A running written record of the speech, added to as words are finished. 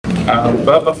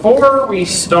But before we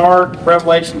start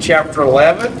Revelation chapter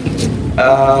 11,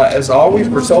 as always,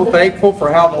 we're so thankful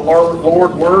for how the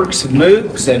Lord works and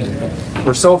moves, and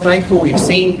we're so thankful we've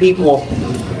seen people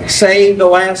saved the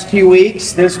last few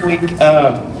weeks. This week,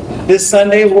 this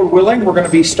Sunday, Lord willing, we're going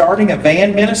to be starting a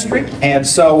van ministry, and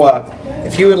so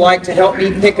if you would like to help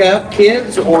me pick up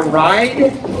kids or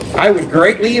ride, I would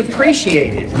greatly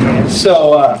appreciate it. And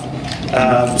so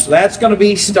that's going to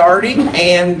be starting,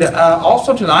 and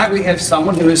also tonight we have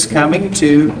someone who is coming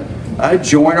to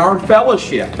join our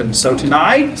fellowship. And so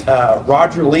tonight,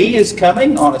 Roger Lee is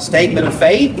coming on a statement of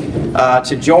faith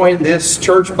to join this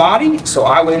church body. So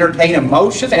I will entertain a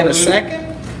motion and a second.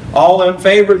 All in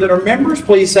favor that are members,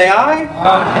 please say aye.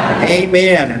 Aye.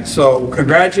 Amen. And so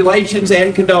congratulations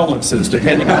and condolences to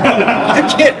him.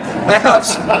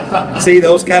 See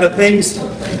those kind of things?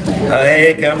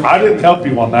 I didn't help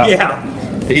you on that. Yeah.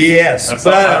 Yes,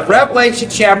 but Revelation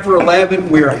chapter 11,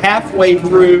 we're halfway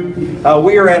through.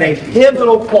 We are at a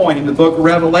pivotal point in the book of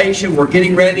Revelation. We're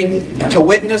getting ready to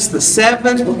witness the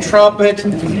seventh trumpet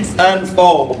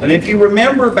unfold. And if you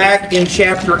remember back in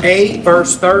chapter 8,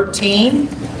 verse 13,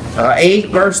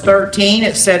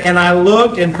 it said, "And I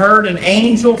looked and heard an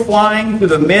angel flying through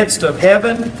the midst of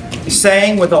heaven,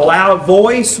 saying with a loud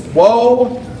voice,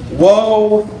 Woe,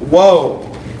 woe, woe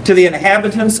to the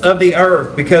inhabitants of the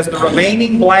earth, because the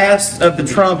remaining blasts of the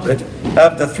trumpet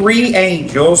of the three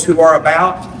angels who are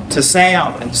about to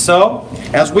sound." And so,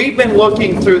 as we've been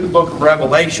looking through the book of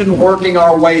Revelation, working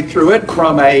our way through it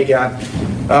from a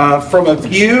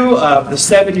view of the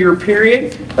 7-year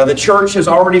period, the church has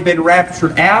already been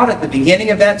raptured out at the beginning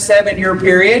of that 7-year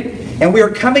period, and we are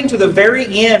coming to the very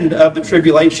end of the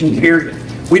tribulation period.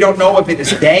 We don't know if it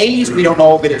is days, we don't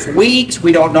know if it is weeks,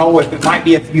 we don't know if it might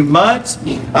be a few months,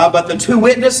 but the two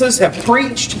witnesses have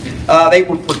preached. They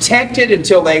were protected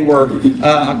until they were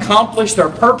accomplished their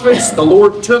purpose. The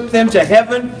Lord took them to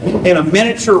heaven in a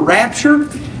miniature rapture,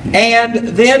 and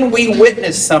then we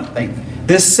witnessed something.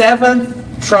 This seventh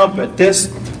trumpet, this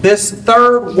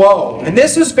third woe. And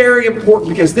this is very important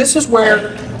because this is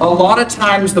where a lot of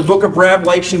times the book of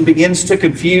Revelation begins to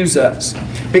confuse us.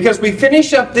 Because we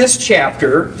finish up this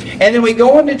chapter, and then we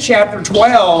go into chapter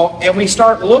 12, and we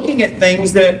start looking at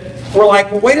things that we're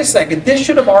like, well, wait a second, this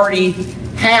should have already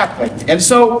happened. And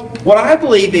so what I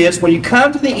believe is when you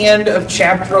come to the end of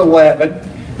chapter 11,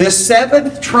 this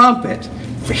seventh trumpet,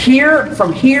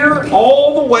 from here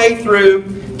all the way through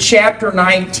chapter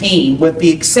 19, with the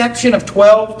exception of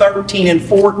 12, 13, and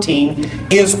 14,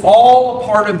 is all a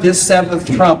part of this seventh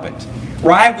trumpet.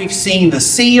 Right? We've seen the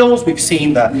seals, we've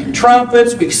seen the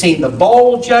trumpets, we've seen the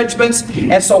bowl judgments.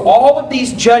 And so all of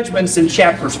these judgments in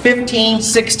chapters 15,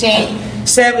 16,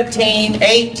 17,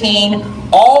 18,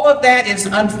 all of that is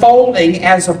unfolding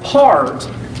as a part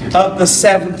of the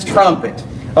seventh trumpet.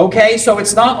 Okay, so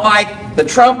it's not like the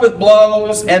trumpet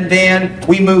blows and then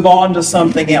we move on to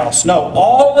something else. No,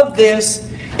 all of this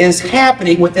is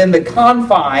happening within the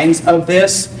confines of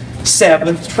this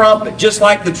seventh trumpet, just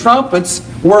like the trumpets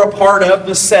were a part of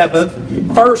the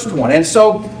first one. And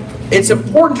so it's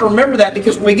important to remember that,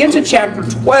 because when we get to chapter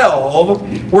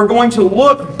 12, we're going to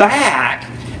look back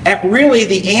at really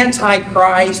the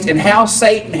Antichrist and how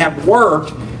Satan have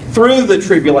worked through the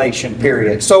tribulation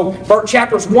period. So for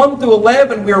chapters 1 through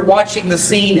 11, we're watching the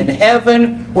scene in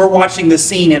heaven, we're watching the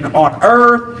scene on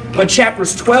earth, but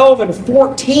chapters 12 and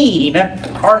 14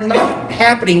 are not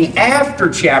happening after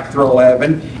chapter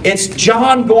 11. It's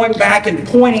John going back and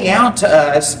pointing out to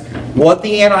us what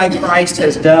the Antichrist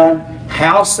has done,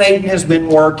 how Satan has been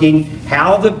working,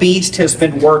 how the beast has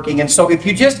been working. And so if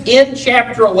you just end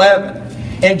chapter 11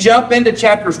 and jump into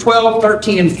chapters 12,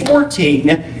 13, and 14,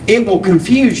 it will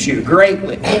confuse you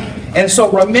greatly. And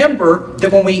so remember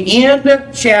that when we end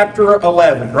chapter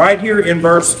 11, right here in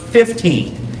verse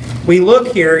 15, we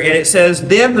look here and it says,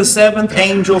 "Then the seventh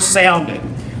angel sounded."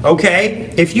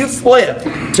 Okay? If you flip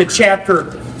to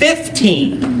chapter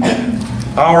 15,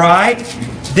 all right?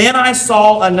 "Then I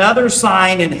saw another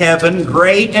sign in heaven,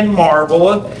 great and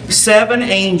marvelous, 7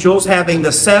 angels having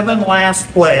the 7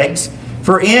 last plagues,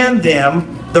 for in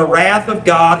them the wrath of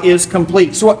God is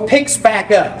complete." So it picks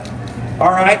back up. All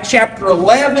right, chapter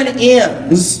 11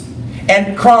 ends,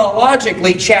 and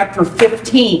chronologically chapter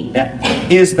 15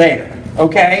 is there.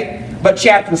 Okay? But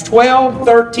chapters 12,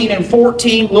 13, and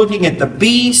 14, looking at the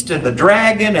beast and the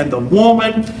dragon and the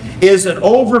woman, is an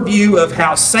overview of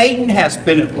how Satan has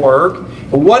been at work,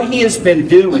 what he has been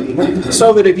doing,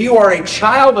 so that if you are a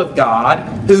child of God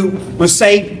who was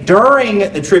saved during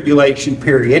the tribulation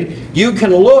period, you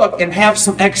can look and have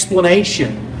some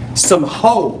explanation, some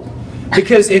hope.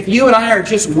 Because if you and I are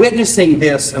just witnessing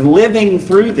this and living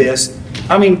through this,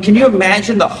 I mean, can you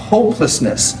imagine the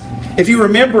hopelessness? If you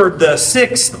remember, the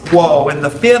sixth woe and the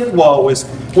fifth woe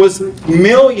was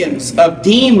millions of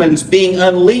demons being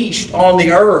unleashed on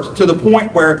the earth to the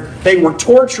point where they were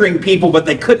torturing people, but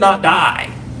they could not die.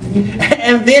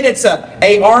 And then it's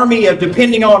a army of,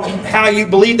 depending on how you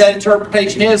believe that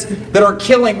interpretation is, that are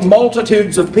killing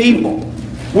multitudes of people.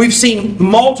 We've seen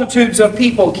multitudes of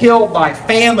people killed by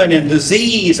famine and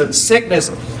disease and sickness.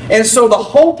 And so the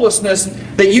hopelessness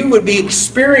that you would be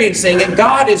experiencing, and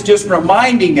God is just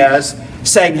reminding us,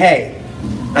 saying, hey,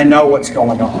 I know what's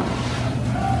going on.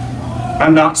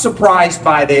 I'm not surprised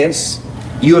by this.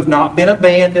 You have not been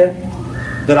abandoned,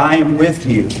 that I am with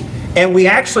you. And we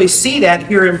actually see that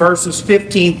here in verses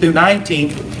 15 through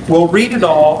 19. We'll read it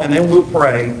all and then we'll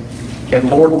pray. And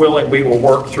Lord willing, we will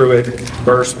work through it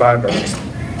verse by verse.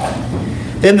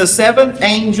 Then the seventh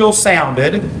angel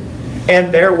sounded,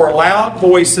 and there were loud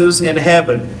voices in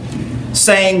heaven,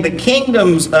 saying, the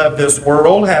kingdoms of this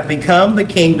world have become the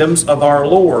kingdoms of our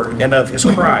Lord and of his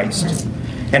Christ,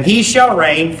 and he shall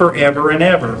reign forever and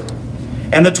ever.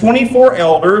 And the 24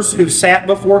 elders who sat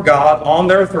before God on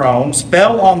their thrones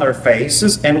fell on their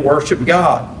faces and worshiped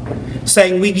God,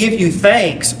 saying, we give you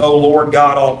thanks, O Lord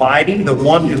God Almighty, the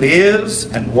one who is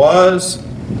and was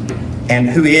and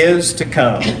who is to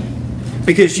come,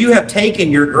 because you have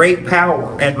taken your great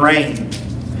power and reigned.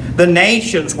 The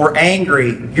nations were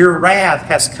angry, your wrath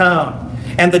has come,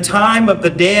 and the time of the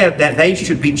dead that they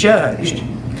should be judged,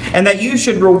 and that you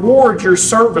should reward your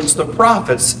servants, the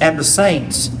prophets and the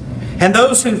saints, and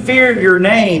those who fear your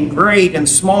name, great and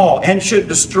small, and should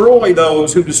destroy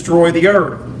those who destroy the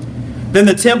earth. Then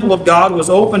the temple of God was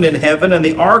opened in heaven, and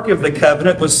the ark of the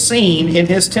covenant was seen in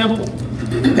his temple.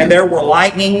 And there were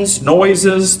lightnings,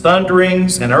 noises,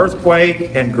 thunderings, an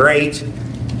earthquake, and great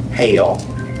hail.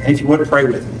 And if you would pray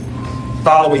with me.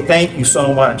 Father, we thank you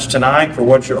so much tonight for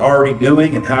what you're already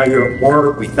doing and how you're at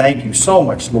work. We thank you so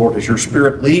much, Lord, as your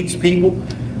Spirit leads people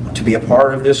to be a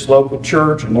part of this local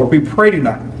church. And Lord, we pray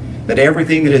tonight that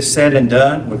everything that is said and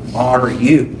done would honor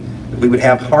you. That we would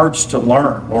have hearts to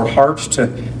learn, or hearts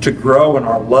to grow in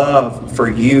our love for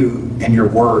you and your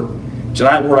word.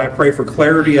 Tonight, Lord, I pray for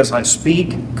clarity as I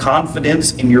speak,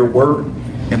 confidence in your word,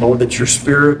 and Lord, that your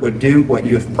Spirit would do what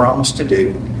you have promised to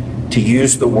do, to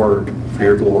use the word for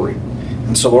your glory.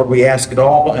 And so, Lord, we ask it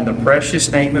all in the precious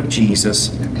name of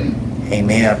Jesus.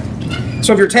 Amen.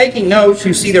 So if you're taking notes,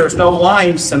 you see there's no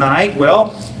lines tonight.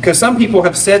 Well, because some people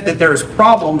have said that there's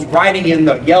problems writing in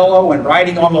the yellow and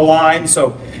writing on the line,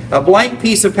 so a blank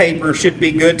piece of paper should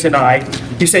be good tonight.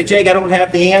 You say, Jake, I don't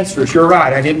have the answers. You're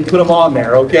right. I didn't put them on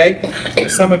there, okay?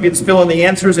 Some of it's filling the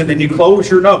answers, and then you close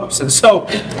your notes. And so,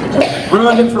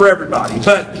 ruined it for everybody.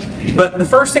 But the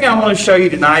first thing I want to show you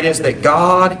tonight is that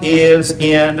God is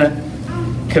in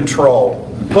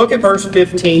control. Look at verse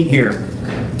 15 here.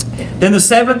 Then the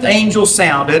seventh angel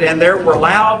sounded, and there were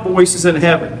loud voices in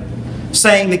heaven,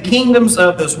 saying, the kingdoms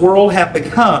of this world have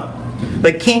become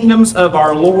the kingdoms of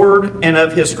our Lord and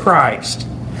of his Christ,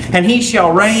 and he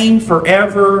shall reign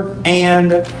forever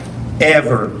and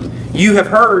ever. You have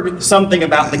heard something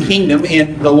about the kingdom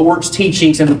in the Lord's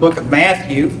teachings in the book of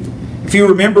Matthew. If you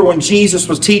remember when Jesus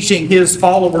was teaching his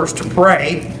followers to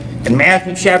pray, in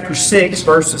Matthew chapter 6,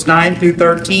 verses 9 through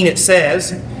 13, it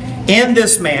says, in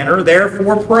this manner,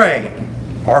 therefore pray,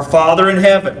 our Father in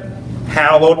heaven,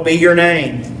 hallowed be your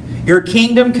name. Your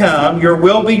kingdom come, your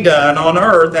will be done on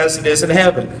earth as it is in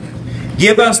heaven.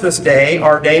 Give us this day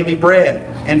our daily bread,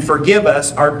 and forgive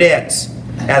us our debts,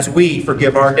 as we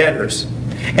forgive our debtors.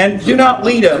 And do not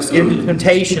lead us into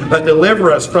temptation, but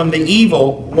deliver us from the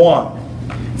evil one.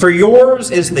 For yours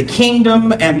is the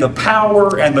kingdom, and the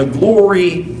power, and the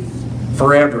glory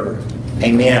forever.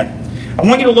 Amen. I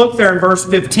want you to look there in verse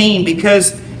 15,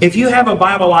 because if you have a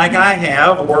Bible like I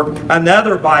have, or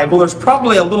another Bible, there's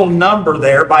probably a little number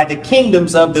there by the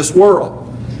kingdoms of this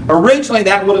world. Originally,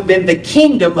 that would have been the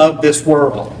kingdom of this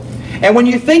world. And when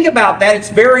you think about that, it's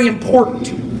very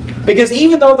important. Because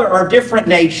even though there are different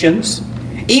nations,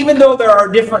 even though there are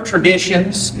different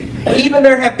traditions, even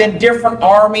there have been different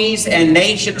armies and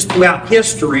nations throughout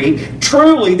history,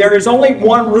 truly there is only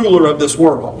one ruler of this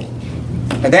world.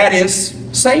 And that is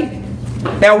Satan.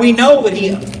 Now we know that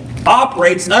he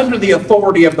operates under the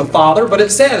authority of the Father, but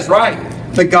it says, right,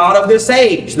 the God of this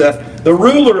age, the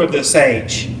ruler of this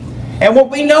age. And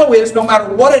what we know is no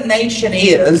matter what a nation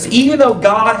is, even though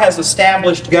God has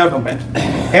established government,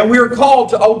 and we are called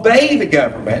to obey the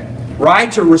government,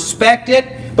 right, to respect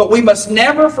it, but we must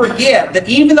never forget that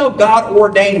even though God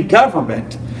ordained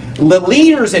government, the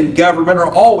leaders in government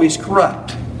are always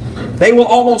corrupt. They will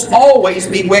almost always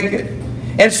be wicked.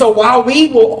 And so while we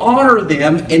will honor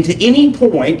them into any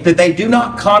point that they do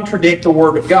not contradict the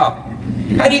Word of God.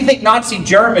 How do you think Nazi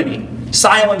Germany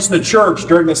silenced the church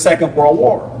during the Second World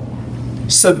War?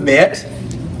 Submit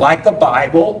like the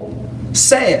Bible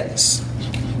says.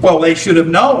 Well, they should have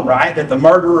known, right, that the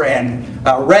murder and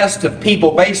arrest of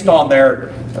people based on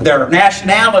their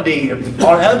nationality and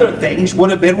on other things would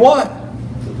have been what?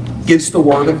 Against the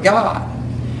Word of God.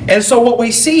 And so what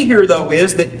we see here, though,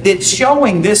 is that it's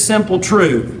showing this simple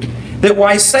truth, that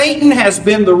while Satan has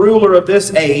been the ruler of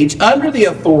this age under the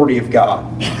authority of God,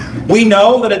 we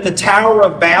know that at the Tower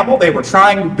of Babel they were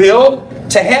trying to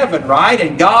build to heaven, right?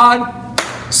 And God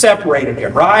separated it,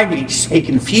 right? He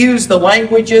confused the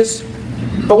languages.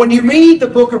 But when you read the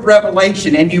book of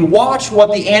Revelation and you watch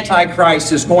what the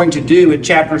Antichrist is going to do in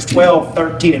chapters 12,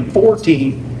 13, and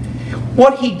 14,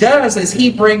 what he does is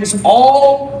he brings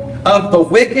all of the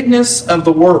wickedness of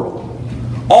the world,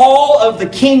 all of the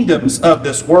kingdoms of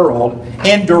this world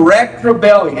in direct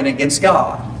rebellion against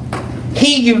God.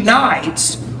 He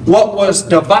unites what was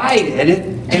divided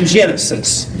in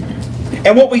Genesis.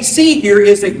 And what we see here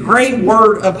is a great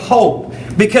word of hope,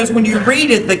 because when you read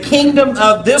it, the kingdom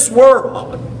of this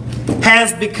world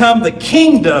has become the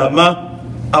kingdom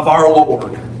of our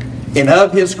Lord and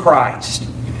of His Christ.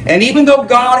 And even though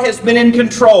God has been in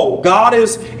control, God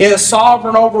is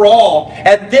sovereign over all,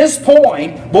 at this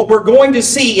point, what we're going to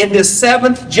see in this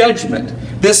seventh judgment,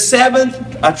 this seventh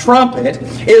trumpet,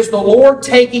 is the Lord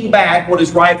taking back what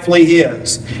is rightfully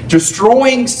His,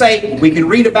 destroying Satan. We can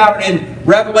read about it in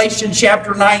Revelation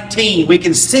chapter 19. We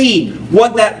can see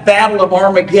what that battle of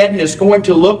Armageddon is going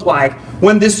to look like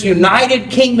when this united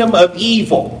kingdom of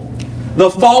evil, the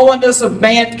fallenness of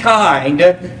mankind,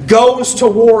 goes to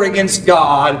war against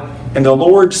God, and the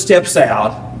Lord steps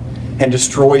out and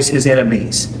destroys His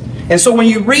enemies. And so when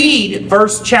you read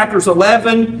chapters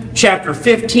 11, chapter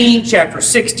 15, chapter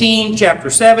 16, chapter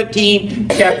 17,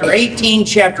 chapter 18,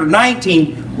 chapter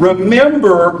 19,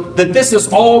 remember that this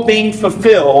is all being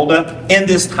fulfilled in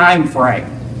this time frame.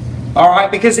 All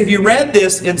right? Because if you read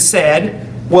this and said,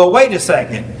 well, wait a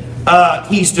second,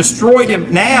 He's destroyed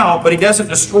him now, but He doesn't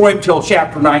destroy him till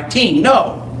chapter 19.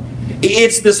 No.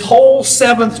 It's this whole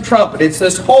seventh trumpet. It's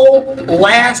this whole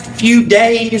last few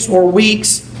days or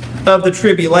weeks of the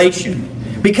tribulation.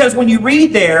 Because when you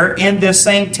read there in this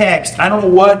same text, I don't know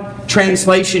what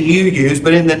translation you use,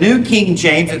 but in the New King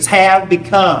James it's have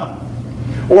become.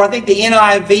 Or I think the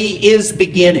NIV is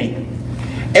beginning.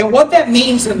 And what that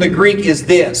means in the Greek is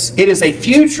this. It is a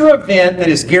future event that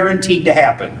is guaranteed to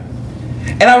happen.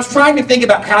 And I was trying to think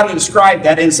about how to describe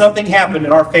that, and something happened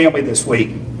in our family this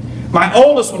week. My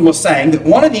oldest one was saying that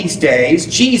one of these days,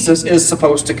 Jesus is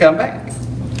supposed to come back.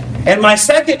 And my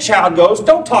second child goes,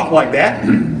 don't talk like that.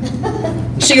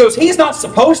 She goes, He's not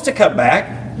supposed to come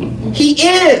back. He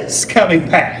is coming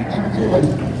back.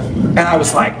 And I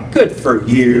was like, good for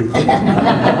you.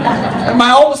 And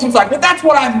my oldest one's like, well, that's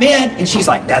what I meant. And she's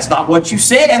like, that's not what you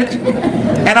said.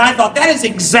 And I thought, that is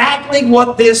exactly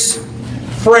what this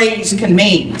phrase can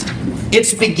mean.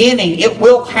 It's beginning. It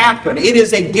will happen. It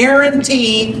is a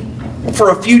guarantee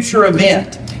for a future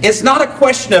event. It's not a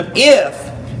question of if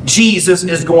Jesus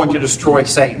is going to destroy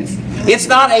Satan. It's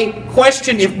not a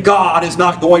question if God is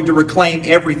not going to reclaim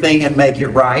everything and make it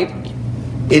right.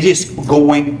 It is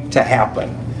going to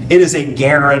happen. It is a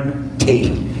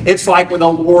guarantee. It's like when the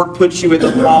Lord puts you in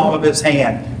the palm of His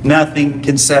hand. Nothing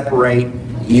can separate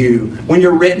you. When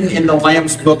you're written in the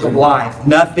Lamb's Book of Life,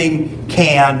 nothing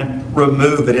can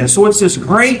remove it. And so it's this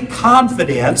great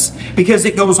confidence, because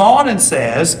it goes on and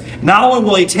says, not only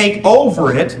will He take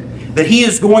over it, that He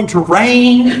is going to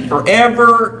reign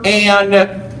forever and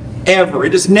ever.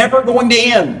 It is never going to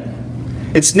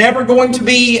end. It's never going to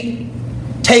be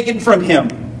taken from Him.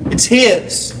 It's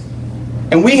His.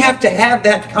 And we have to have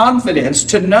that confidence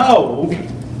to know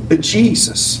that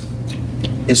Jesus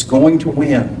is going to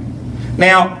win.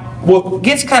 Now, what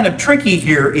gets kind of tricky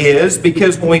here is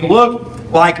because when we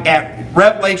look like at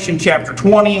Revelation chapter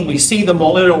 20 and we see the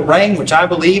millennial reign, which I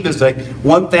believe is a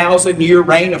 1,000-year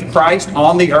reign of Christ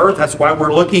on the earth. That's why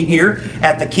we're looking here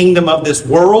at the kingdom of this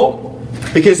world.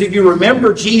 Because if you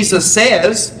remember, Jesus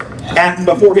says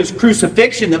before His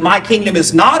crucifixion that my kingdom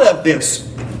is not of this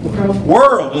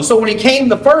world. And so when He came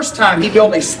the first time, He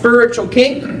built a spiritual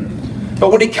kingdom.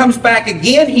 But when He comes back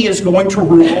again, He is going to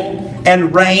rule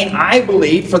and reign, I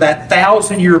believe, for that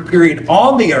 1,000-year period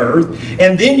on the earth.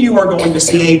 And then you are going to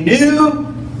see a new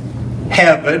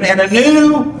heaven and a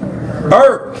new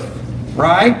earth,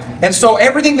 right? And so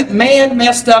everything that man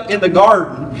messed up in the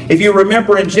garden, if you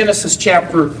remember in Genesis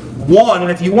chapter 1,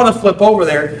 and if you want to flip over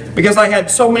there, because I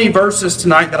had so many verses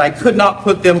tonight that I could not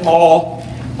put them all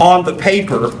on the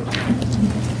paper.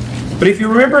 But if you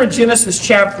remember in Genesis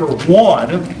chapter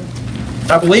 1,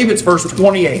 I believe it's verse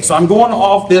 28. So I'm going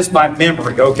off this by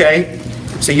memory, okay?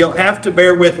 So you'll have to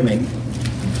bear with me.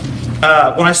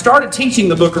 When I started teaching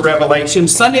the book of Revelation,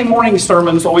 Sunday morning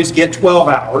sermons always get 12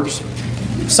 hours.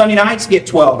 Sunday nights get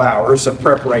 12 hours of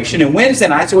preparation. And Wednesday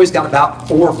nights always got about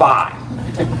 4 or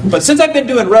 5. But since I've been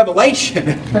doing Revelation,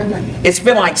 it's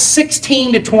been like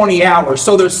 16 to 20 hours.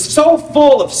 So they're so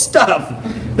full of stuff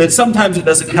that sometimes it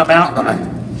doesn't come out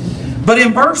right. But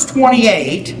in verse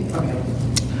 28,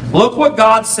 look what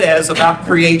God says about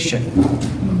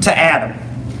creation to Adam.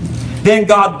 Then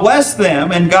God blessed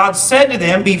them, and God said to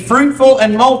them, be fruitful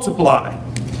and multiply.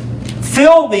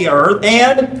 Fill the earth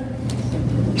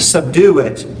and subdue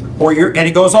it. And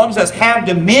he goes on and says, have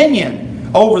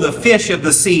dominion over the fish of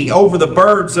the sea, over the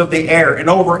birds of the air, and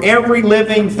over every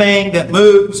living thing that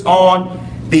moves on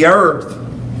the earth.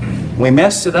 We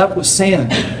messed it up with sin.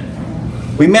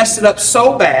 We messed it up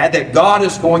so bad that God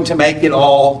is going to make it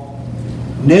all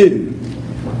new.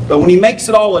 But when he makes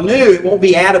it all anew, it won't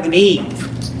be Adam and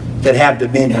Eve that have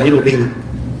dominion. It'll be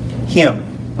him.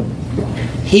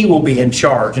 He will be in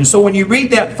charge. And so when you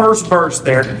read that first verse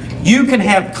there, you can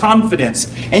have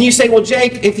confidence. And you say, well,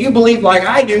 Jake, if you believe like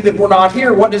I do that we're not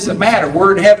here, what does it matter?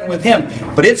 We're in heaven with him.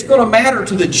 But it's going to matter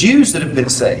to the Jews that have been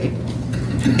saved.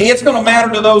 It's going to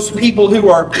matter to those people who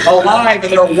are alive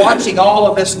and they're watching all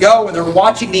of this go, and they're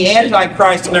watching the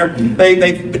Antichrist, and they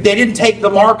didn't take the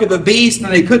mark of the beast,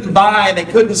 and they couldn't buy and they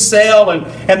couldn't sell,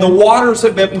 and the waters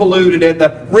have been polluted and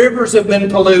the rivers have been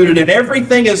polluted and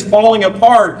everything is falling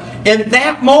apart. In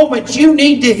that moment, you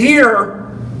need to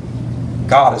hear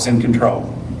God is in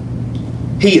control.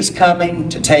 He is coming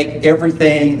to take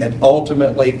everything that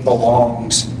ultimately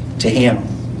belongs to him.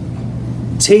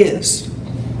 It's his.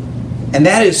 And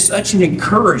that is such an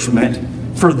encouragement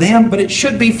for them, but it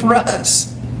should be for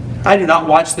us. I do not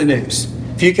watch the news.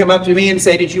 If you come up to me and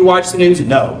say, did you watch the news?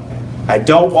 No, I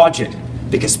don't watch it,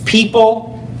 because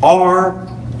people are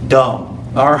dumb,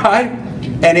 all right?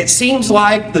 And it seems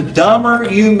like the dumber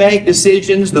you make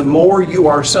decisions, the more you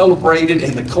are celebrated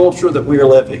in the culture that we are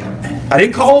living. I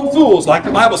didn't call them fools like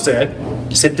the Bible said.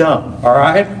 I said dumb, all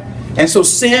right? And so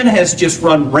sin has just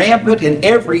run rampant in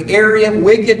every area.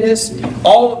 Wickedness,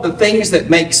 all of the things that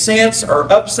make sense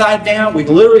are upside down. We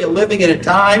literally are living in a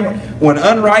time when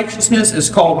unrighteousness is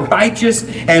called righteous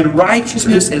and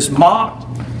righteousness is mocked.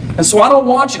 And so I don't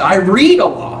watch it. I read a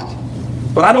lot,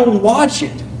 but I don't watch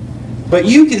it. But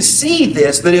you can see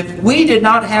this, that if we did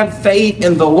not have faith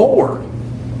in the Lord,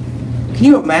 can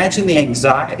you imagine the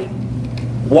anxiety?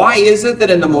 Why is it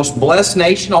that in the most blessed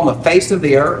nation on the face of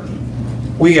the earth,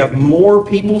 we have more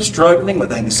people struggling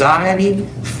with anxiety,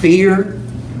 fear,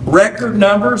 record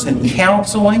numbers in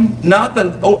counseling? Not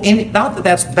that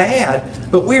that's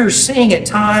bad, but we're seeing it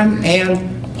time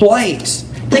and place.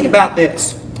 Think about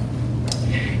this.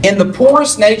 In the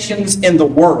poorest nations in the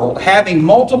world, having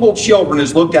multiple children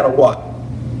is looked at as what?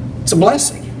 It's a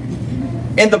blessing.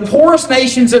 In the poorest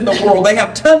nations in the world, they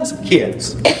have tons of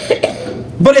kids.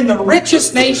 But in the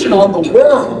richest nation in the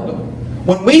world,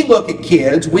 when we look at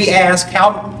kids, we ask,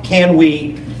 how can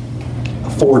we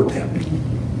afford them?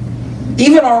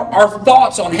 Even our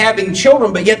thoughts on having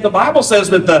children, but yet the Bible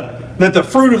says that the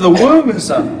fruit of the womb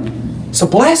is it's a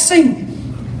blessing.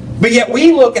 But yet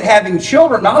we look at having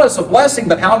children not as a blessing,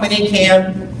 but how many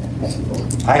can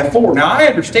I afford? Now I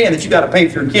understand that you got to pay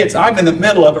for your kids. I'm in the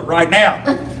middle of it right now.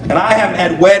 And I haven't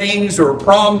had weddings or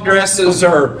prom dresses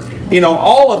or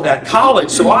all of that, college.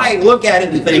 So I look at it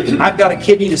and think, I've got a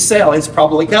kidney to sell. It's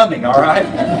probably coming, all right?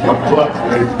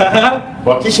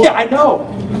 Yeah, I know.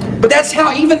 But that's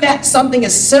how, even that, something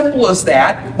as simple as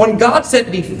that, when God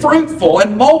said be fruitful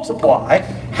and multiply,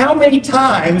 how many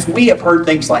times we have heard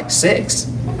things like 6?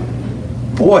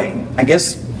 Boy, I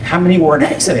guess how many were an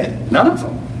accident? None of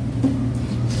them.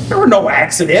 There were no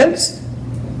accidents.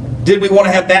 Did we want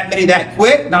to have that many that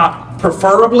quick? Not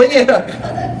preferably.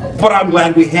 But I'm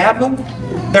glad we have them.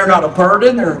 They're not a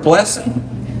burden, they're a blessing.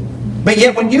 But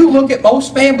yet when you look at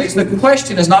most families, the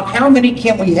question is not how many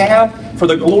can we have for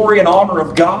the glory and honor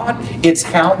of God, it's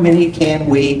how many can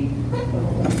we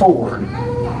afford.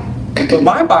 But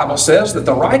my Bible says that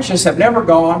the righteous have never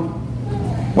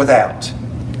gone without.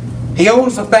 He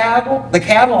owns the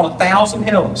cattle on 1,000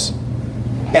 hills.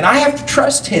 And I have to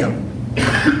trust him.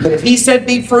 But if he said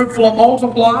be fruitful and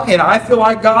multiply, and I feel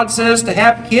like God says to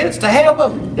have kids, to have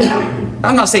them.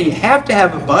 I'm not saying you have to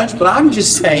have a bunch, but I'm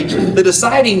just saying the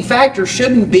deciding factor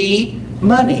shouldn't be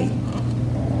money.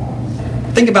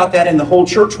 Think about that in the whole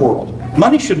church world.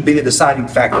 Money shouldn't be the deciding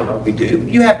factor of what we do.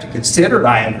 You have to consider it,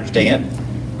 I understand.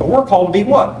 But we're called to be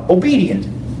what? Obedient.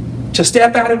 To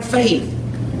step out in faith.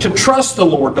 to trust the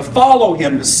Lord, to follow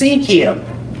Him, to seek Him.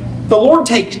 The Lord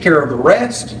takes care of the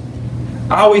rest.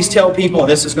 I always tell people, and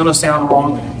this is going to sound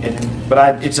wrong,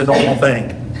 but it's a normal thing.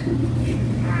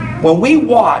 When we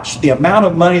watch the amount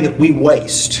of money that we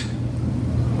waste,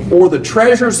 or the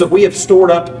treasures that we have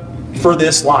stored up for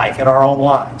this life in our own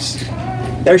lives,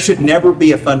 there should never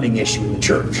be a funding issue in the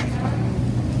church.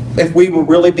 If we were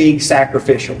really being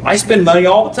sacrificial. I spend money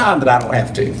all the time that I don't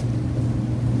have to.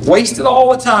 Waste it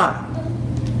all the time.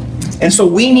 And so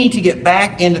we need to get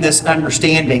back into this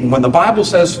understanding. When the Bible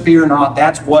says fear not,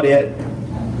 that's what it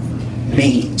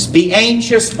means. Be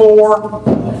anxious for.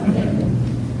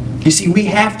 You see, we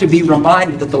have to be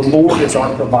reminded that the Lord is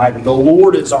our provider. The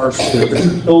Lord is our steward.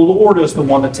 The Lord is the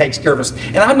one that takes care of us.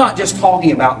 And I'm not just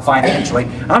talking about financially.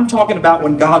 I'm talking about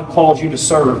when God calls you to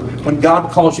serve, when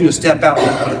God calls you to step out,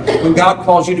 when God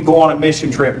calls you to go on a mission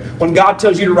trip, when God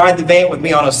tells you to ride the van with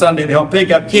me on a Sunday to help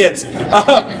pick up kids.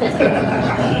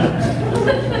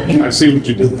 I see what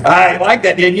you did. I like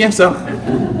that, didn't you?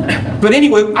 But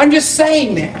anyway, I'm just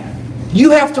saying that.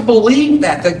 You have to believe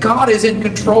that God is in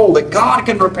control, that God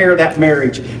can repair that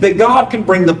marriage, that God can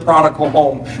bring the prodigal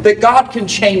home, that God can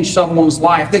change someone's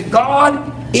life, that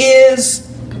God is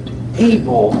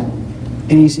able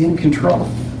and He's in control.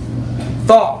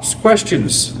 Thoughts,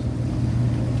 questions?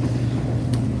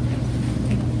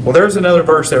 Well, there's another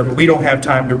verse there, but we don't have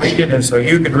time to read it, and so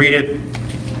you can read it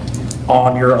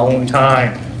on your own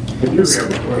time. I do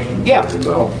have a question. Yeah.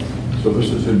 So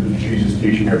this is in Jesus'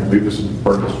 teaching, I believe this is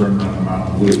part of the Sermon on the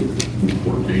Mount, Luke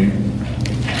 14,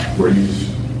 where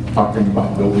He's talking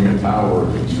about building a tower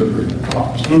and considering the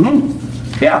cost.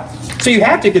 Mm-hmm. Yeah. So you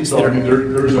have to So I consider.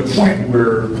 mean, there's a point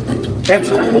where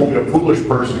Absolutely. a foolish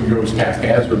person goes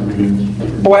haphazardly.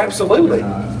 Oh, absolutely.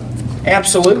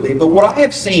 Absolutely. But what I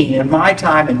have seen in my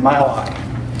time in my life,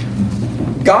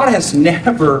 God has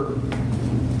never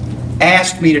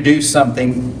asked me to do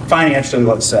something financially,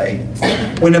 let's say,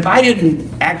 when if I didn't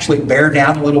actually bear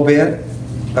down a little bit,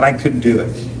 that I couldn't do it.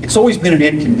 It's always been an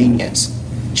inconvenience.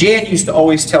 Jan used to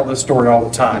always tell this story all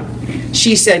the time.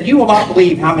 She said, "You will not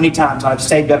believe how many times I've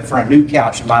saved up for a new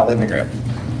couch in my living room."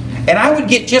 And I would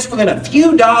get just within a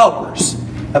few dollars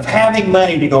of having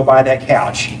money to go buy that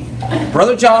couch.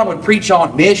 Brother John would preach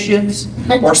on missions,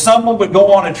 or someone would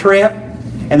go on a trip,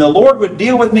 and the Lord would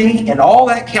deal with me, and all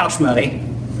that couch money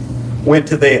went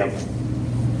to them.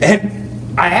 And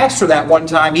I asked her that one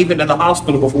time, even in the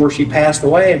hospital before she passed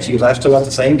away, and she goes, "I still got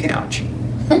the same couch."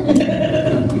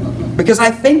 Because I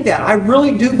think that, I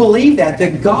really do believe that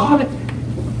God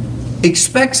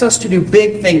expects us to do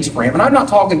big things for Him. And I'm not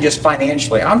talking just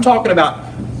financially. I'm talking about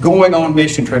going on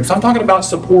mission trips. I'm talking about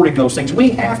supporting those things.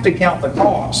 We have to count the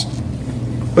cost.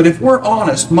 But if we're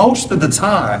honest, most of the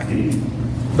time,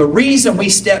 the reason we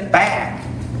step back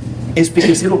is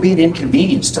because it'll be an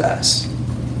inconvenience to us.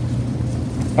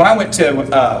 When I went to,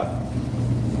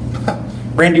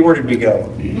 Randy, where did we go?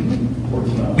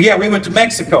 Yeah, we went to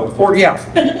Mexico.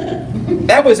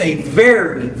 That was a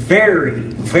very, very,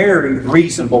 very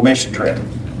reasonable mission trip.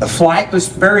 The flight was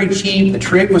very cheap, the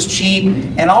trip was cheap,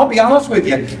 and I'll be honest with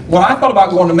you, when I thought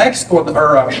about going to Mexico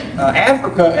or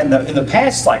Africa in the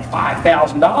past, it's like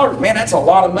 $5,000. Man, that's a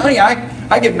lot of money.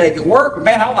 I could make it work, but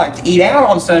man, I like to eat out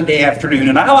on Sunday afternoon,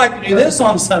 and I like to do this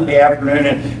on Sunday afternoon,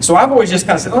 and so I've always just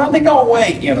kind of said, well, I think I'll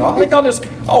wait,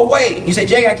 I'll wait. You say,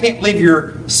 Jay, I can't believe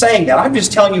you're saying that. I'm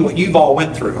just telling you what you've all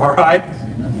went through, all right?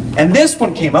 And this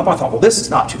one came up, I thought, well, this is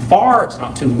not too far, it's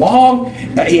not too long,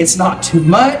 it's not too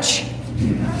much.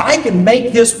 I can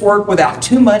make this work without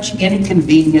too much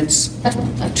inconvenience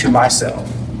to myself.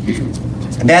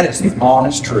 And that is the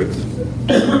honest truth.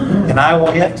 And I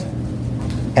went,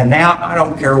 and now I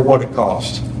don't care what it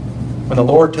costs. When the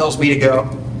Lord tells me to go,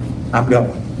 I'm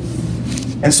going.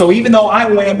 And so even though I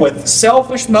went with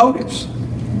selfish motives,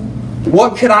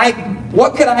 what could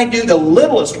I do the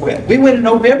littlest with? We went in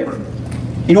November.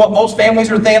 You know what most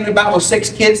families are thinking about with 6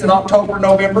 kids in October and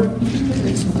November?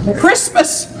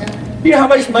 Christmas. You know how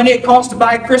much money it costs to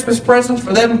buy Christmas presents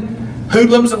for them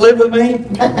hoodlums that live with me?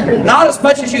 Not as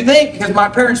much as you think, because my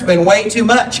parents have been way too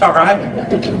much, all right?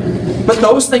 But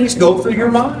those things go through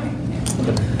your mind.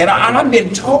 And I'm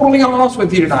being totally honest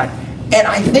with you tonight. And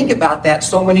I think about that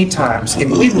so many times.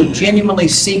 If we would genuinely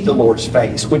seek the Lord's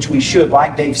face, which we should,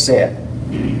 like Dave said.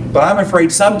 But I'm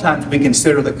afraid sometimes we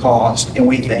consider the cost and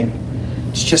we think,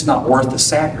 it's just not worth the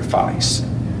sacrifice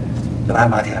that I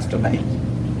might have to make.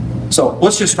 So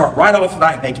let's just start right off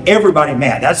tonight and make everybody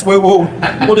mad. That's the way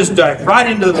we'll just dive right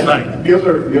into the money. The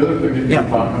other thing that you're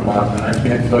talking about, and I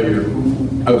can't tell you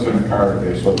who, I was in the car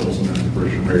today, so I was listening to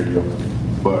Christian radio,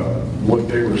 but what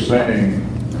they were saying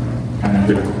kind of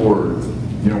hit a chord.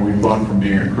 You know, we've gone from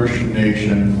being a Christian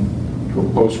nation to a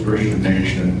post-Christian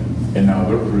nation, and now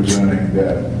they're presenting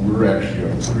that we're actually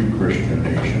a pre-Christian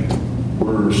nation.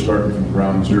 We're starting from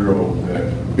ground zero,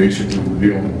 that basically we're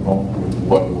dealing with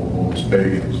what was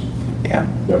pagans. Yeah.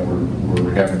 That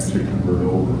we're having to convert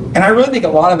over. And I really think a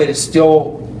lot of it is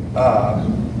still,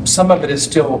 some of it is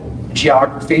still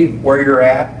geography, where you're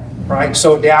at, right?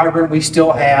 So down we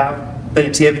still have the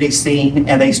nativity scene,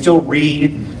 and they still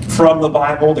read from the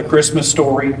Bible, the Christmas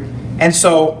story. And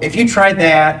so if you tried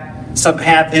that, some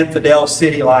half-infidel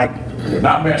city like...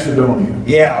 Not Macedonia.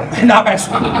 Yeah, not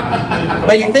Macedonia.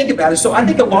 But you think about it, so I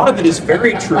think a lot of it is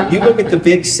very true. You look at the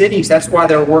big cities, that's why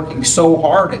they're working so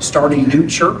hard at starting new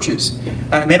churches.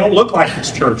 And they don't look like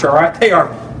this church, all right? They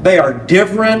are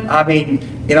different. I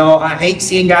mean, you know, I hate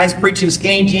seeing guys preaching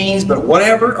skinny jeans, but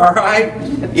whatever, all right?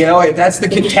 You know, if that's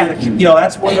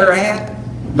that's where they're at.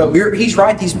 But he's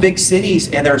right, these big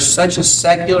cities, and there's such a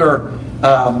secular,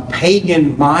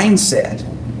 pagan mindset.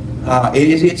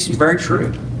 It's very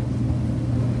true.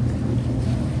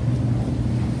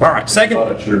 All right,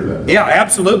 second. Yeah,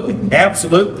 absolutely.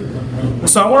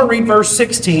 So I want to read verse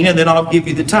 16, and then I'll give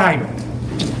you the title.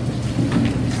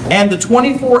 And the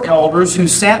 24 elders who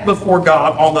sat before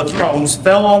God on the thrones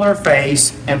fell on their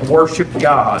face and worshiped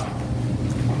God.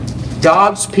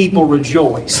 God's people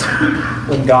rejoice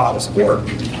when God is at work.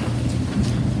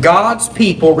 God's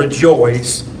people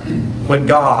rejoice when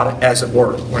God is at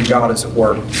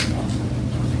work.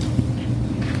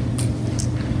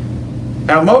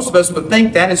 Now, most of us would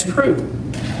think that is true,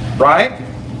 right?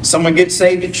 Someone gets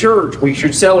saved at church, we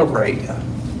should celebrate.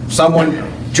 Someone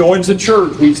joins the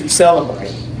church, we should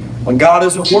celebrate. When God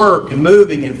is at work and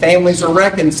moving and families are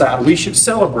reconciled, we should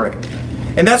celebrate.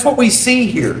 And that's what we see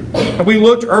here. And we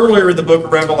looked earlier in the book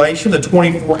of Revelation, the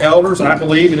 24 elders, and I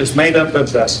believe it is made up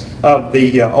of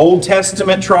the Old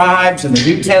Testament tribes and the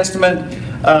New Testament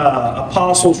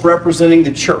apostles representing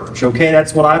the church. Okay,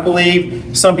 that's what I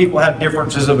believe. Some people have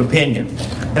differences of opinion.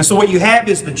 And so what you have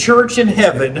is the church in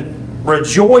heaven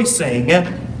rejoicing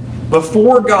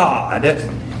before God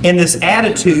in this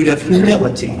attitude of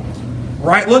humility.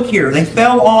 Right, look here. They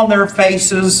fell on their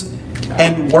faces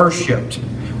and worshiped.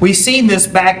 We've seen this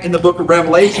back in the book of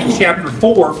Revelation, chapter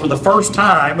 4, for the first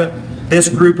time, this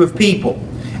group of people.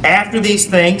 After these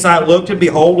things, I looked, and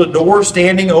behold, a door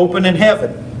standing open in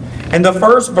heaven. And the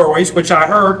first voice which I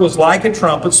heard was like a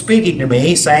trumpet speaking to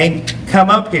me, saying, Come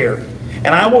up here, and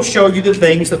I will show you the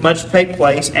things that must take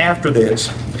place after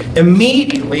this.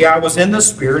 Immediately I was in the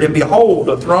Spirit, and behold,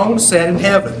 a throne sat in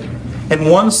heaven, and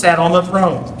one sat on the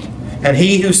throne. And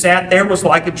he who sat there was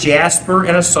like a jasper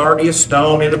and a sardius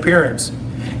stone in appearance.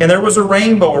 And there was a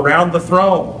rainbow around the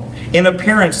throne, in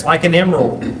appearance like an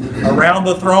emerald. Around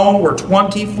the throne were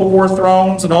 24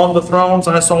 thrones, and on the thrones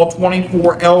I saw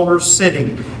 24 elders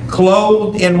sitting,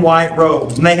 clothed in white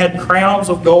robes, and they had crowns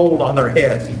of gold on their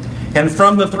heads. And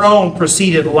from the throne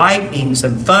proceeded lightnings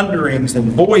and thunderings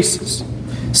and voices.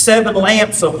 7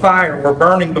 lamps of fire were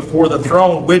burning before the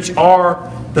throne, which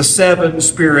are the 7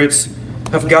 spirits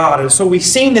of God. And so we've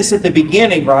seen this at the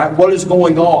beginning, right? What is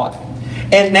going on?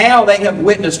 And now they have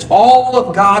witnessed all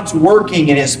of God's working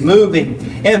and His moving,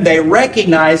 and they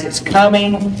recognize it's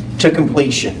coming to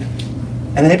completion.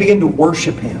 And they begin to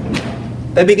worship Him.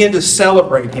 They begin to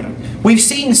celebrate Him. We've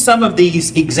seen some of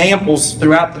these examples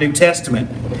throughout the New Testament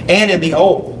and in the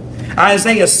Old.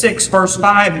 Isaiah 6 verse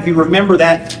 5, if you remember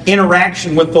that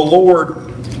interaction with the Lord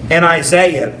and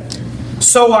Isaiah.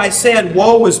 So I said,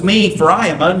 Woe is me, for I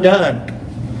am undone,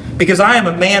 because I am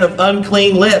a man of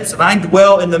unclean lips, and I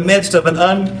dwell in the midst of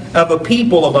a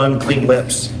people of unclean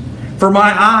lips. For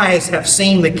my eyes have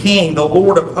seen the King, the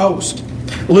Lord of hosts.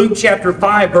 Luke chapter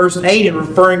 5, verse 8, in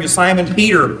referring to Simon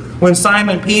Peter. When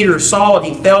Simon Peter saw it,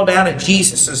 he fell down at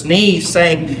Jesus' knees,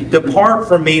 saying, Depart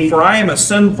from me, for I am a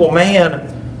sinful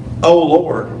man, O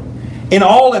Lord. In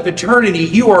all of eternity,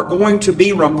 you are going to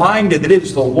be reminded that it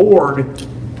is the Lord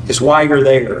is why you're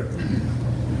there.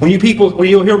 When you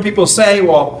hear people say,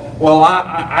 well,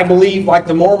 I believe like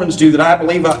the Mormons do, that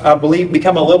I believe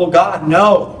become a little God.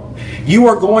 No. You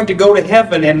are going to go to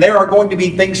heaven, and there are going to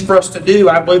be things for us to do.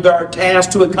 I believe there are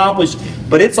tasks to accomplish,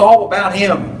 but it's all about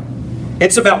Him.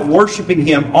 It's about worshiping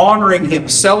Him, honoring Him,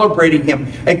 celebrating Him.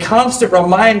 A constant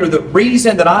reminder, the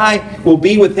reason that I will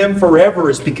be with Him forever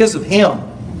is because of Him.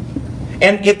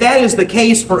 And if that is the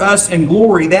case for us in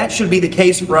glory, that should be the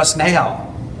case for us now.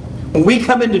 When we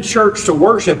come into church to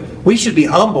worship, we should be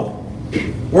humble.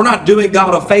 We're not doing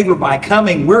God a favor by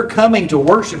coming. We're coming to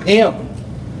worship Him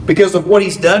because of what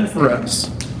He's done for us,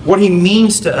 what He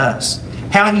means to us,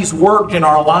 how He's worked in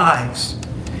our lives.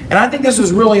 And I think this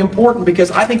is really important because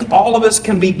I think all of us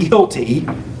can be guilty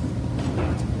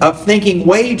of thinking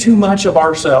way too much of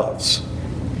ourselves.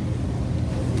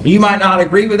 You might not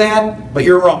agree with that, but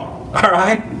you're wrong. All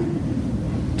right?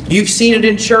 You've seen it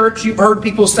in church. You've heard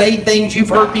people say things. You've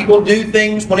heard people do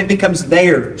things when it becomes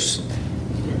theirs.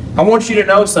 I want you to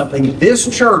know something.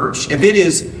 This church, if it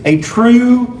is a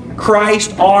true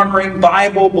Christ-honoring,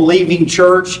 Bible-believing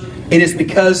church, it is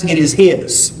because it is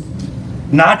His,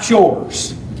 not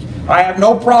yours. I have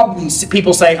no problem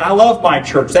people say, I love my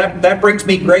church. That brings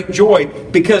me great joy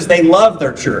because they love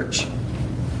their church.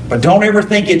 But don't ever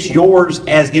think it's yours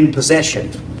as in possession.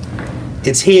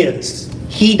 It's His.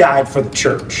 He died for the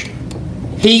church.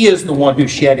 He is the one who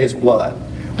shed His blood.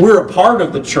 We're a part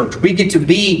of the church. We get to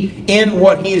be in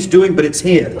what He is doing, but it's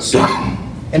His.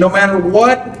 And no matter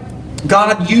what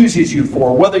God uses you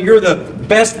for, whether you're the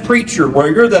best preacher,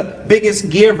 whether you're the biggest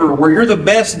giver, whether you're the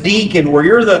best deacon, whether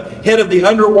you're the head of the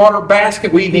underwater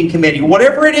basket weaving committee,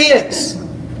 whatever it is,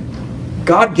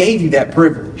 God gave you that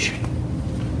privilege.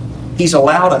 He's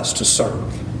allowed us to serve.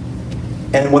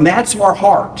 And when that's our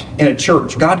heart in a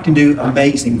church, God can do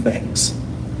amazing things.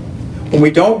 When we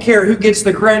don't care who gets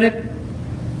the credit,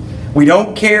 we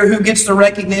don't care who gets the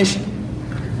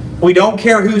recognition, we don't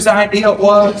care whose idea it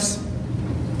was,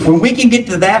 when we can get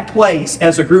to that place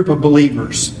as a group of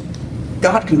believers,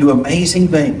 God can do amazing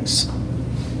things.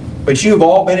 But you've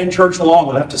all been in church long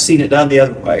enough to see it done the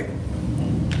other way.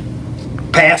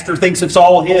 Pastor thinks it's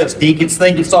all his. Deacons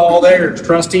think it's all theirs.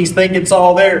 Trustees think it's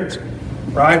all theirs.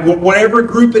 Right? Whatever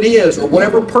group it is or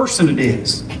whatever person it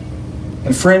is.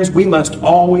 And friends, we must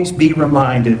always be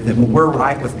reminded that when we're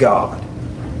right with God,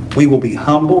 we will be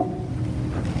humble,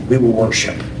 we will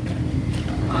worship.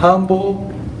 Humble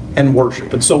and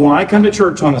worship. And so when I come to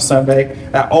church on a Sunday,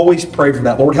 I always pray for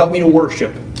that. Lord, help me to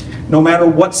worship, no matter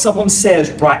what someone says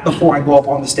right before I go up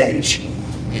on the stage.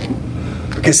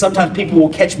 Because sometimes people will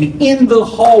catch me in the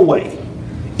hallway,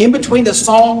 in between the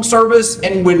song service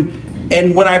and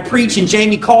when I preach and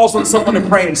Jamie calls on someone to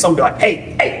pray and someone will be like,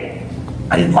 hey,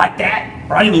 I didn't like that,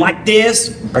 or I didn't like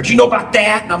this, or did you know about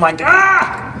that? And I'm like,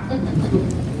 I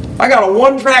got a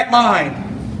one-track mind.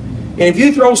 And if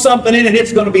you throw something in it,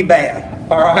 it's going to be bad.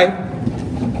 All right?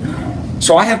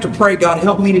 So I have to pray, God,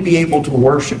 help me to be able to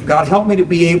worship. God, help me to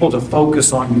be able to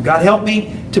focus on you. God, help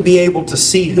me to be able to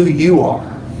see who you are.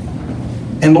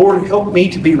 And Lord, help me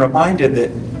to be reminded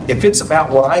that if it's about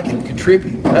what I can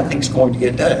contribute, nothing's going to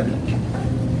get done.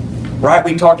 Right?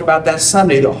 We talked about that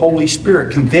Sunday, the Holy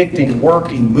Spirit convicting,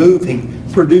 working, moving,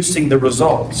 producing the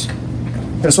results.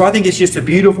 And so I think it's just a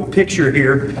beautiful picture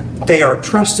here. They are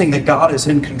trusting that God is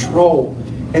in control,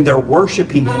 and they're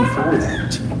worshiping Him for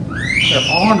that. They're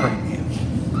honoring Him.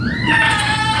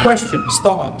 Questions,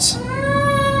 thoughts?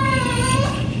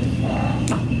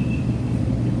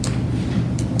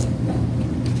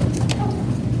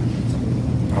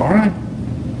 All right.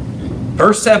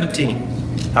 Verse 17.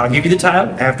 I'll give you the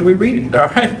title after we read it. All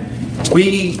right.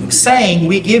 We sang,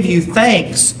 we give you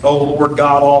thanks, O Lord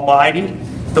God Almighty,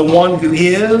 the one who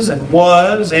is and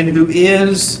was and who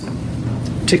is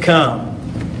to come.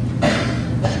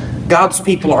 God's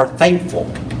people are thankful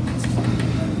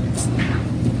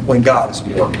when God is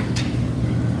working.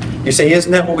 You say,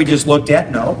 isn't that what we just looked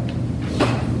at? No.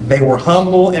 They were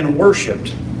humble and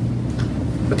worshiped,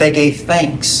 but they gave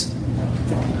thanks.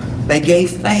 They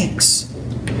gave thanks.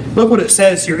 Look what it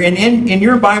says here. In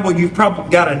your Bible, you've probably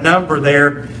got a number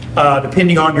there,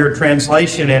 depending on your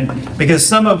translation. And because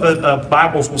some of the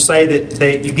Bibles will say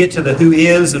that you get to the who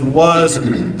is and was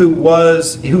and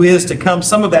who is to come.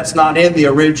 Some of that's not in the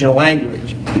original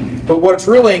language. But what it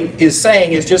really is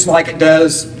saying is just like it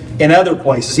does in other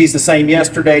places. He's the same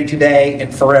yesterday, today,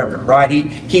 and forever, right?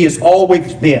 He has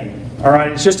always been. All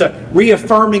right? It's just a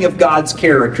reaffirming of God's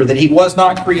character, that He was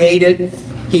not created.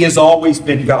 He has always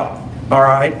been God. All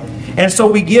right? And so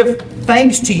we give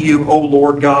thanks to you, O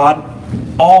Lord God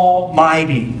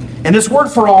Almighty. And this word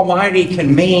for Almighty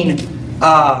can mean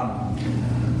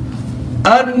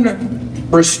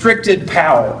unrestricted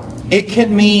power. It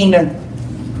can mean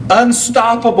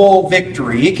unstoppable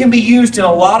victory. It can be used in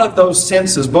a lot of those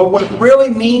senses. But what it really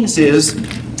means is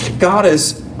God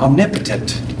is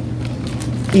omnipotent.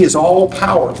 He is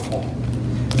all-powerful.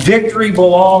 Victory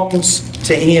belongs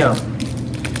to Him.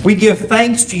 We give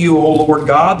thanks to you, O Lord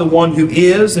God, the one who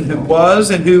is and who was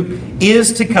and who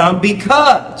is to come,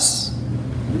 because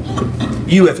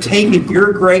you have taken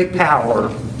your great power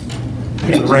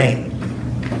and reign.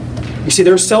 You see,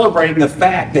 they're celebrating the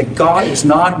fact that God is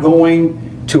not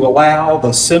going to allow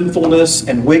the sinfulness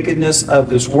and wickedness of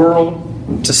this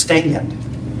world to stand.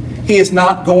 He is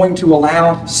not going to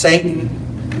allow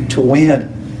Satan to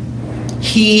win.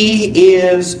 He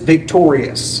is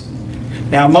victorious.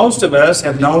 Now, most of us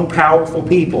have known powerful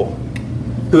people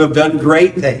who have done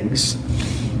great things,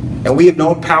 And we have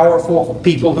known powerful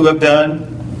people who have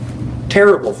done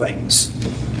terrible things.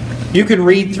 You can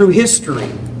read through history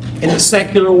in the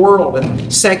secular world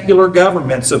and secular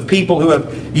governments of people who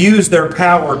have used their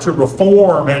power to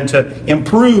reform and to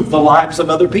improve the lives of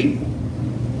other people.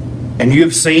 And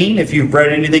you've seen, if you've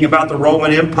read anything about the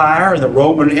Roman Empire and the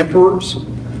Roman emperors,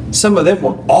 some of them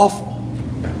were awful,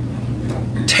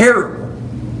 terrible.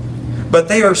 But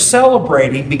they are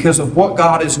celebrating because of what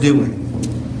God is doing.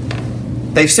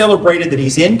 They've celebrated that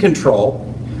He's in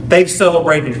control. They've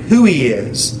celebrated who He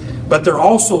is. But they're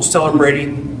also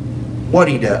celebrating what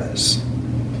He does.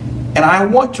 And I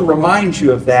want to remind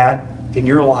you of that in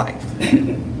your life.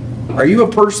 Are you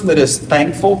a person that is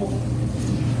thankful?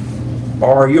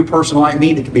 Or are you a person like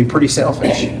me that can be pretty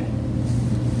selfish?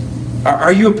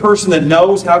 Are you a person that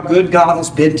knows how good God has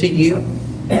been to you?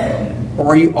 Or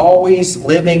are you always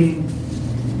living,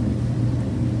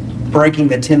 breaking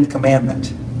the 10th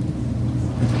commandment?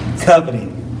 Coveting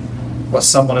what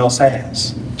someone else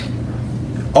has.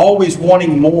 Always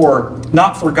wanting more,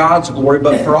 not for God's glory,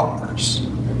 but for ours.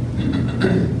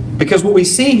 Because what we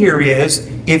see here is,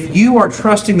 if you are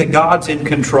trusting that God's in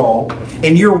control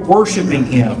and you're worshiping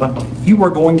Him, you are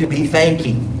going to be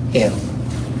thanking Him.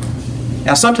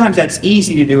 Now, sometimes that's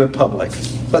easy to do in public.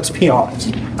 Let's be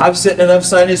honest. I've sat in enough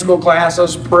Sunday school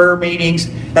classes, prayer meetings.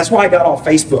 That's why I got off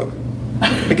Facebook.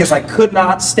 Because I could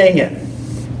not stand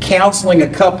counseling a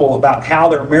couple about how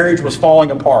their marriage was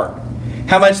falling apart.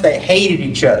 How much they hated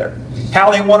each other.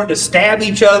 How they wanted to stab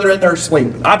each other in their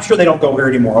sleep. I'm sure they don't go here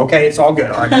anymore, okay? It's all good,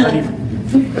 all right?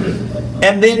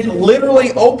 And then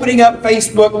literally opening up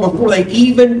Facebook before they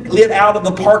even get out of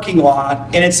the parking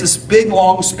lot, and it's this big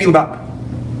long spiel about,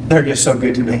 they're just so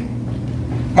good to me.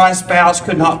 My spouse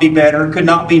could not be better, could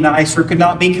not be nicer, could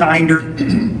not be kinder.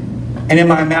 And in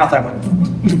my mouth I went,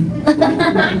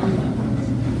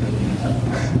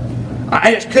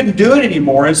 I just couldn't do it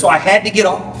anymore, and so I had to get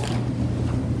off.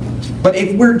 But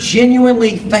if we're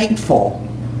genuinely thankful,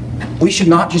 we should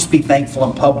not just be thankful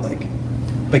in public,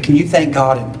 but can you thank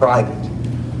God in private?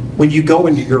 When you go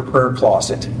into your prayer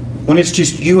closet, when it's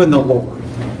just you and the Lord,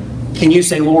 can you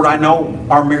say, Lord, I know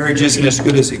our marriage isn't as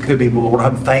good as it could be, but Lord,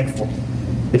 I'm thankful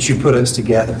that you put us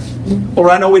together.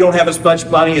 Lord, I know we don't have as much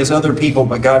money as other people,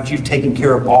 but God, you've taken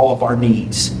care of all of our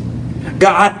needs.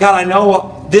 God, I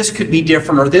know this could be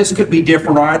different, or this could be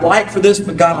different, or I'd like for this,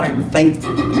 but God, I'm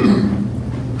thankful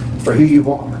for who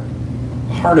you are.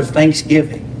 Heart of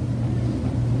thanksgiving.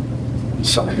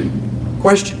 So,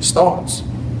 questions, thoughts?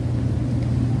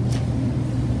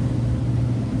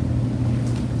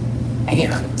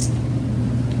 Man.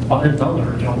 I didn't know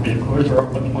there was going to be a quiz, or I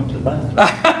wouldn't went to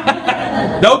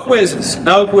that. No quizzes.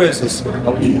 No quizzes.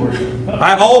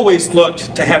 I always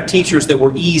looked to have teachers that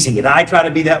were easy, and I try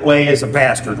to be that way as a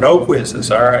pastor. No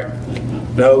quizzes, all right?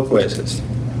 No quizzes.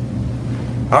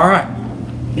 All right.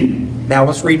 Now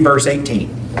let's read verse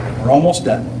 18. We're almost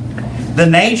done. The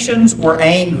nations were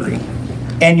angry,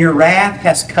 and your wrath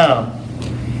has come,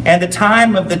 and the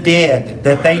time of the dead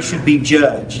that they should be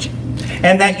judged,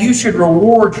 and that you should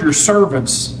reward your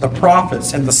servants, the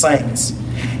prophets and the saints,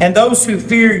 and those who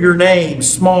fear your name,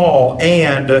 small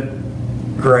and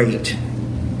great.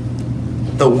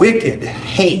 The wicked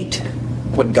hate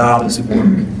when God is at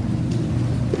work.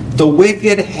 The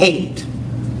wicked hate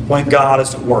when God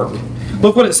is at work.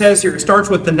 Look what it says here. It starts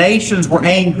with the nations were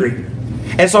angry.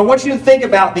 And so I want you to think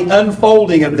about the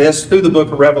unfolding of this through the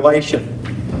book of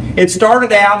Revelation. It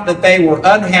started out that they were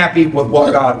unhappy with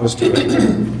what God was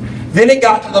doing. Then it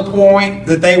got to the point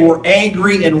that they were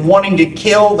angry and wanting to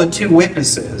kill the two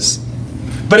witnesses.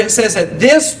 But it says at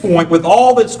this point, with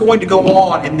all that's going to go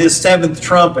on in this seventh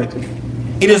trumpet,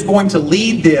 it is going to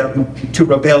lead them to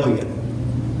rebellion.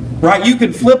 Right? You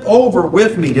can flip over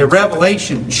with me to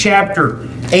Revelation chapter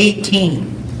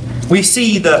 18. We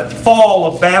see the fall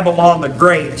of Babylon the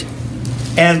Great,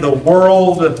 and the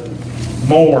world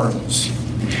mourns.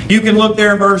 You can look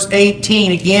there in verse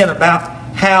 18 again about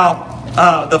how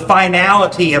the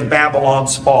finality of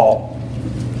Babylon's fall.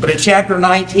 But in chapter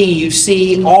 19, you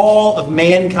see all of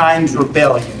mankind's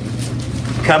rebellion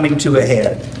coming to a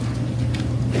head.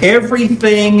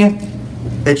 Everything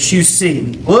that you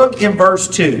see. Look in verse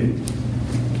 2.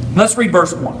 Let's read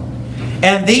verse 1.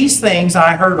 And these things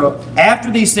I heard,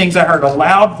 after these things I heard a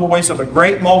loud voice of a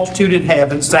great multitude in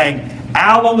heaven saying,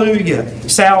 Alleluia!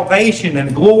 Salvation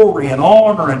and glory and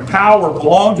honor and power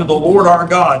belong to the Lord our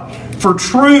God. For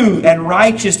true and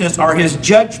righteousness are His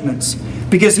judgments,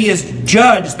 because He has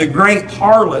judged the great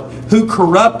harlot who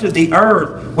corrupted the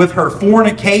earth with her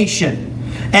fornication.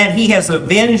 And He has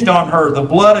avenged on her the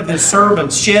blood of His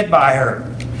servants shed by her.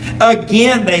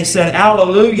 Again, they said,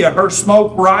 Alleluia, her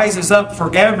smoke rises up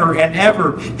forever and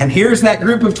ever. And here's that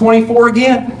group of 24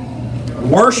 again.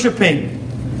 Worshiping.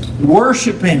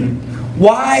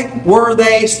 Why were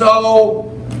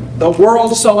the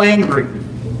world so angry?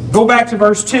 Go back to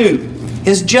verse 2.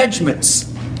 His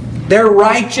judgments. They're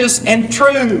righteous and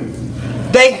true.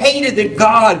 They hated that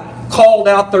God called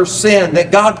out their sin,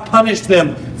 that God punished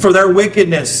them for their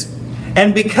wickedness.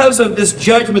 And because of this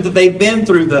judgment that they've been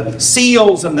through, the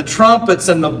seals and the trumpets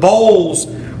and the bowls,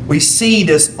 we see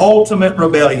this ultimate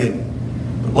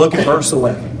rebellion. Look at verse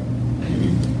 11.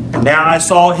 And now I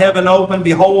saw heaven open,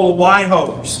 behold, a white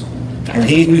horse. And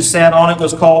he who sat on it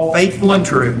was called Faithful and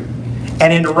True.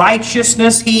 And in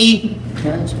righteousness he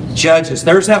judges.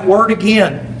 There's that word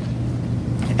again.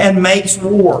 And makes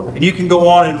war. And you can go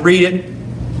on and read it.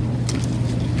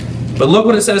 But look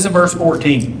what it says in verse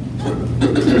 14.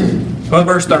 Well,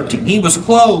 verse 13, he was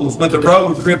clothed with a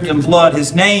robe dripped in blood.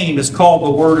 His name is called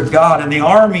the Word of God. And the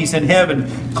armies in heaven,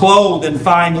 clothed in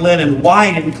fine linen,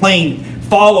 white and clean,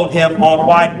 followed him on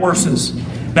white horses.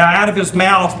 Now out of his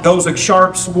mouth goes a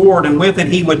sharp sword, and with it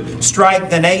he would strike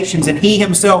the nations, and he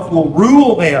himself will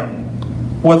rule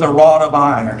them with a rod of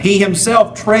iron. He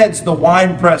himself treads the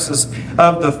winepresses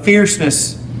of the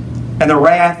fierceness and the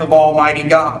wrath of Almighty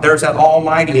God. There's that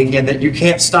Almighty again, that you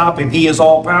can't stop him. He is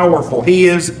all-powerful. He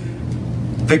is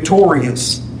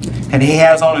victorious. And he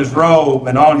has on his robe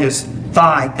and on his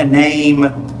thigh a name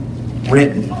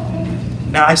written.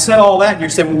 Now I said all that and you're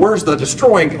saying, well, where's the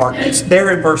destroying part? It's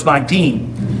there in verse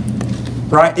 19.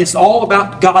 Right? It's all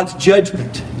about God's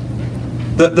judgment.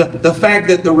 The fact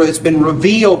that it's been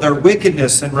revealed their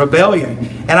wickedness and rebellion.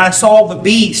 And I saw the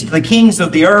beast, the kings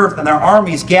of the earth, and their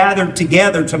armies gathered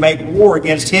together to make war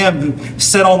against him who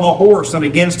sat on the horse and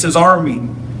against his army.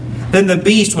 Then the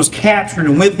beast was captured,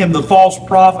 and with him the false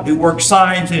prophet who worked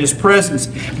signs in his presence,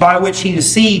 by which he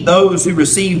deceived those who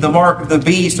received the mark of the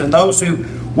beast and those who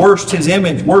worshipped his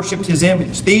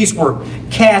image. These were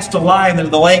cast alive into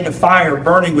the lake of fire,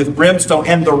 burning with brimstone,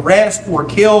 and the rest were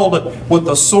killed with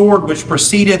the sword which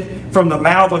proceedeth from the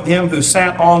mouth of him who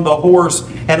sat on the horse,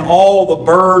 and all the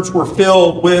birds were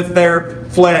filled with their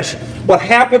flesh. What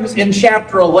happens in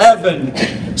chapter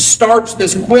 11 starts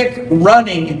this quick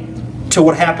running to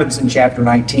what happens in chapter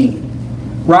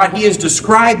 19. Right? He is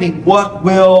describing what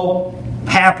will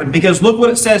happen. Because look what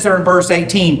it says there in verse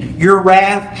 18. Your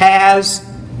wrath has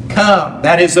come.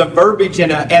 That is a verbiage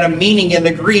and a meaning in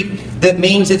the Greek that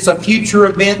means it's a future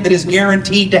event that is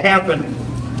guaranteed to happen.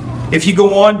 If you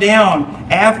go on down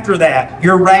after that,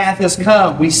 your wrath has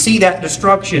come. We see that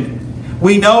destruction.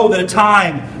 We know the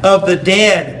time of the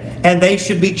dead and they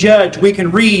should be judged. We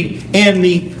can read in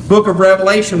the book of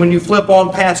Revelation, when you flip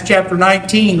on past chapter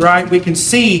 19, right, we can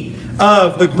see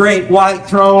of the great white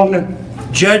throne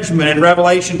judgment in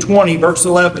Revelation 20, verse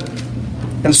 11.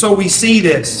 And so we see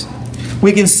this.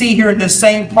 We can see here in this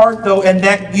same part, though, and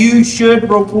that you should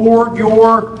reward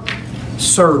your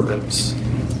servants,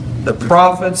 the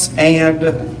prophets and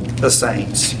the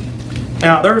saints.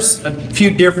 Now, there's a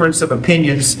few differences of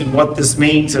opinions in what this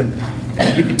means, and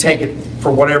you can take it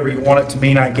for whatever you want it to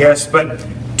mean, I guess. But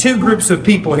two groups of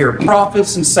people here,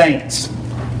 prophets and saints.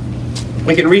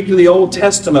 We can read through the Old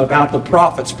Testament about the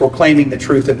prophets proclaiming the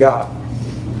truth of God.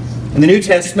 In the New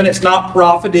Testament, it's not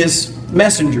prophet, it's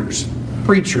messengers,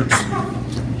 preachers.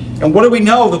 And what do we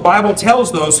know? The Bible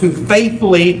tells those who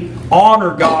faithfully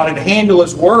honor God and handle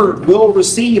His Word will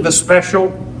receive a special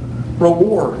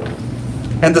reward.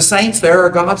 And the saints there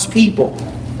are God's people.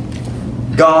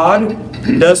 God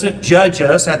doesn't judge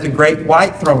us at the great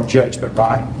white throne judgment,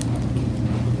 right?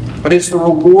 But it's the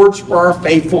rewards for our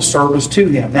faithful service to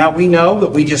Him. Now we know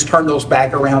that we just turn those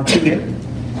back around to Him.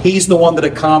 He's the one that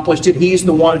accomplished it. He's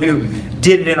the one who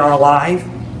did it in our life.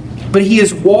 But He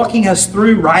is walking us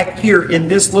through right here in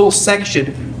this little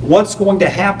section what's going to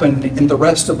happen in the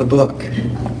rest of the book.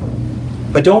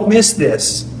 But don't miss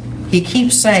this. He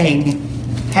keeps saying,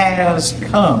 has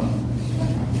come.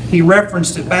 He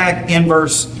referenced it back in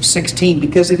verse 16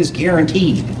 because it is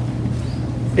guaranteed.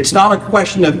 It's not a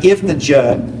question of if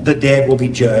the dead will be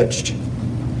judged.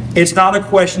 It's not a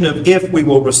question of if we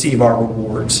will receive our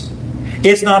rewards.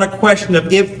 It's not a question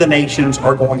of if the nations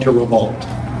are going to revolt.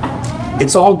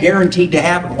 It's all guaranteed to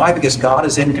happen. Why? Because God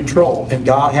is in control and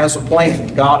God has a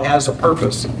plan. God has a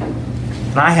purpose.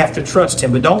 And I have to trust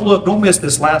Him. But don't miss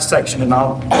this last section and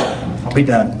I'll be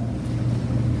done.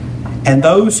 And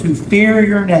those who fear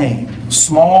your name,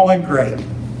 small and great,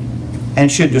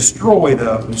 and should destroy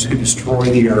those who destroy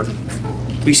the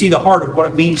earth. We see the heart of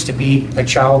what it means to be a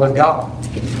child of God.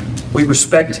 We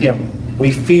respect Him.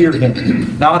 We fear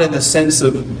Him. Not in the sense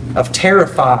of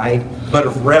terrified, but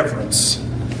of reverence.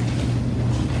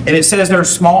 And it says they're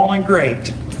small and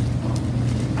great.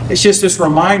 It's just this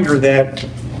reminder that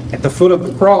at the foot of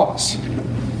the cross,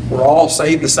 we're all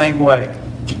saved the same way.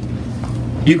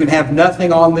 You can have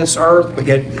nothing on this earth, but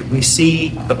yet we see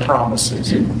the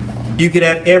promises. You could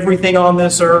have everything on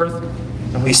this earth,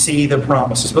 and we see the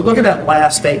promises. But look at that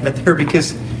last statement there,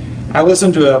 because I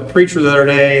listened to a preacher the other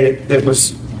day that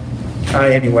was,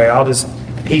 anyway,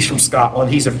 he's from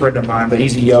Scotland. He's a friend of mine, but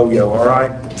he's a yo-yo, all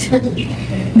right?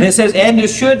 And it says, and you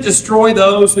should destroy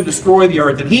those who destroy the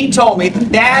earth. And he told me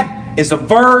that is a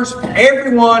verse for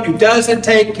everyone who doesn't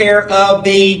take care of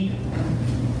the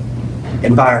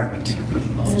environment.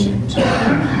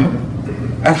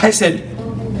 And I said,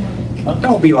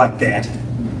 don't be like that.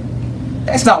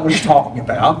 That's not what he's talking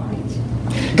about.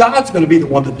 God's going to be the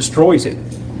one that destroys it.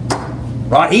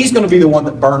 Right? He's going to be the one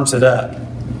that burns it up.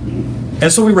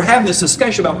 And so we were having this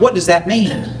discussion about what does that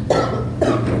mean?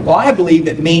 Well, I believe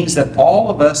it means that all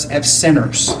of us as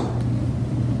sinners,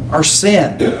 our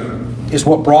sin is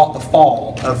what brought the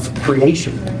fall of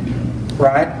creation.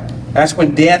 Right? That's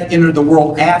when death entered the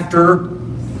world after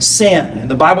sin. And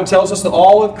the Bible tells us that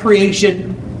all of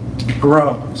creation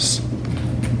groans.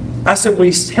 I said what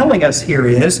he's telling us here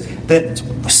is that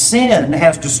sin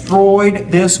has destroyed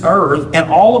this earth,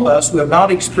 and all of us who have not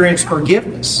experienced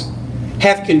forgiveness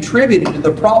have contributed to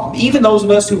the problem. Even those of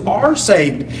us who are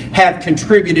saved have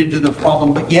contributed to the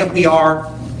problem, but yet we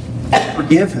are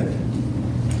forgiven.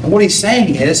 And what he's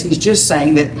saying is, he's just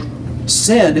saying that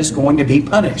sin is going to be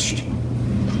punished.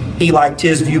 He liked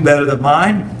his view better than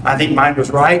mine. I think mine was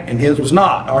right and his was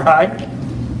not, all right?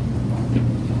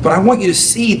 But I want you to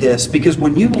see this, because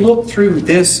when you look through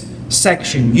this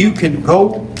section, you can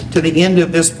go to the end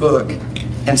of this book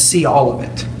and see all of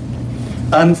it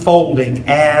unfolding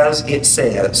as it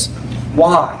says.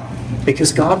 Why?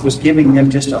 Because God was giving them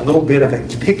just a little bit of a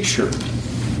picture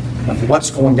of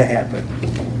what's going to happen.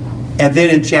 And then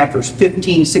in chapters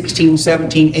 15, 16,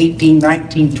 17, 18,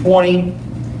 19, 20,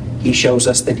 he shows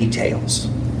us the details.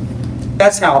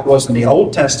 That's how it was in the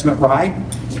Old Testament, right?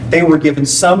 They were given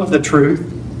some of the truth,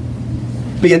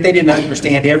 but yet they didn't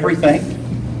understand everything.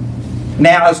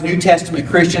 Now, as New Testament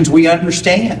Christians, we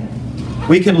understand.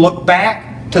 We can look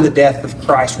back to the death of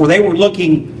Christ, where they were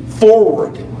looking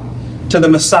forward to the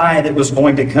Messiah that was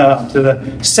going to come, to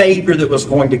the Savior that was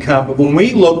going to come. But when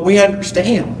we look, we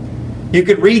understand. You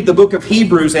could read the book of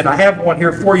Hebrews, and I have one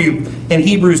here for you in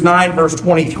Hebrews 9, verse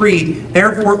 23.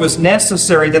 Therefore it was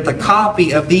necessary that the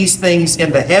copy of these things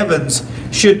in the heavens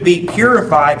should be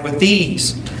purified with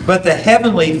these. But the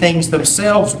heavenly things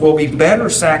themselves will be better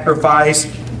sacrificed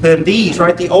than these,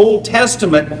 right? The Old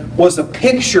Testament was a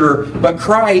picture, but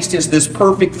Christ is this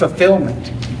perfect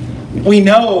fulfillment. We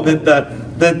know that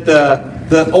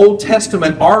the Old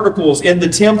Testament articles in the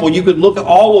temple, you could look at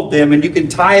all of them and you can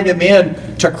tie them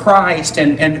in to Christ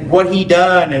and what He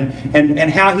done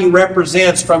and how He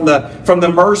represents from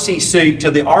the mercy seat to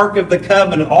the Ark of the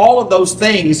Covenant. All of those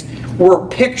things were a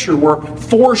picture, were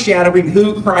foreshadowing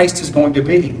who Christ is going to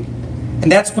be.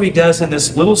 And that's what He does in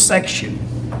this little section.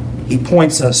 He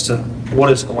points us to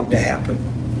what is going to happen.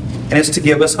 And it's to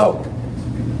give us hope.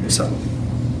 So,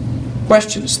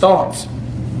 questions, thoughts?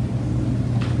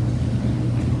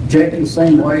 Jake, in the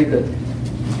same way that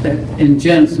in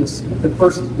Genesis, the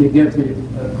first they give the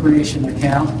creation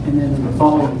account, and then in the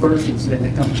following verses, then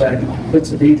it comes back and puts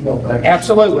the detail back.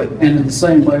 Absolutely. And in the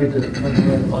same way that the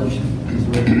Revelation is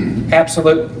written.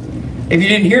 Absolutely. If you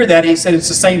didn't hear that, he said it's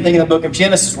the same thing in the book of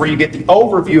Genesis, where you get the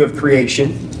overview of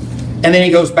creation, and then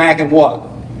he goes back and what?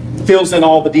 Fills in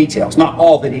all the details. Not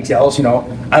all the details, you know.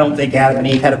 I don't think Adam and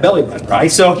Eve had a belly button,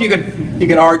 right? So you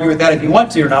can argue with that if you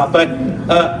want to or not, but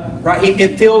right,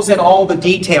 it fills in all the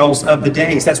details of the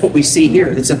days. That's what we see here.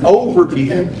 It's an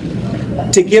overview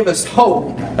to give us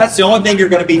hope. That's the only thing you're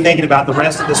going to be thinking about the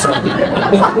rest of the sermon.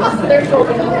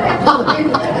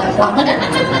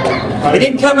 They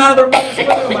didn't come out of their mother's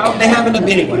womb. I hope they haven't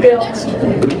anyway.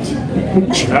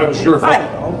 That was your fault.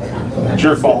 It's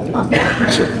your fault.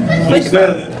 Think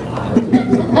about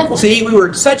it. See, we were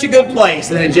in such a good place,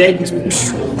 and then Jake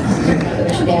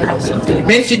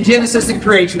mentioned Genesis and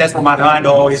creation. That's where my mind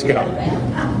always goes.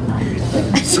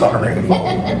 Sorry.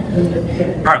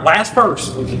 All right, last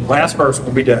verse. Last verse,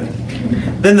 we'll be done.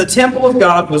 Then the temple of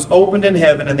God was opened in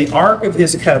heaven, and the ark of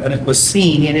His covenant was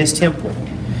seen in His temple.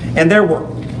 And there were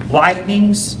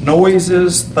lightnings,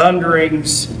 noises,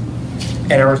 thunderings,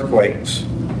 and earthquakes.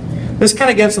 This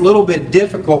kind of gets a little bit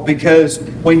difficult, because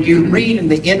when you read in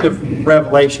the end of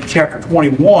Revelation chapter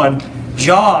 21,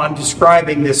 John,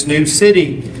 describing this new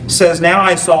city, says, "Now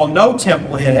I saw no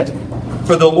temple in it,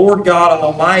 for the Lord God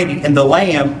Almighty and the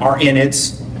Lamb are in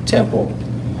its temple."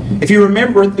 If you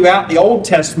remember, throughout the Old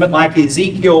Testament, like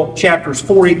Ezekiel chapters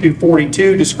 40 through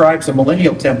 42 describes the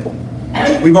millennial temple.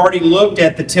 We've already looked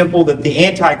at the temple that the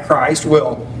Antichrist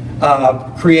will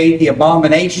create the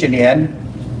abomination in.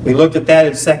 We looked at that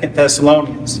in 2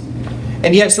 Thessalonians.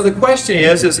 And yet, so the question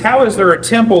is how is there a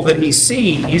temple that he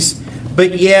sees,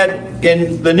 but yet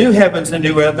in the new heavens and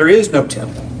new earth there is no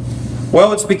temple?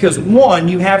 Well, it's because, one,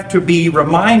 you have to be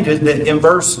reminded that in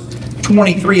verse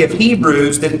 23 of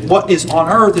Hebrews, that what is on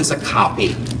earth is a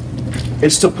copy.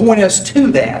 It's to point us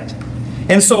to that.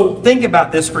 And so think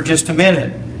about this for just a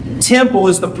minute. Temple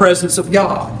is the presence of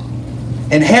God.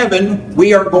 In heaven,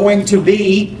 we are going to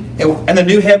be, in the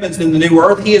new heavens and the new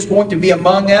earth, He is going to be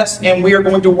among us, and we are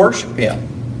going to worship Him.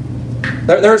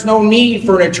 There's no need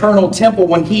for an eternal temple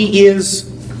when He is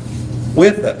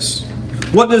with us.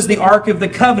 What does the Ark of the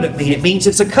Covenant mean? It means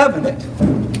it's a covenant.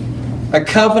 A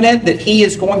covenant that He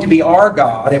is going to be our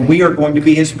God, and we are going to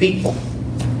be His people.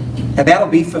 And that'll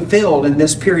be fulfilled in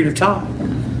this period of time.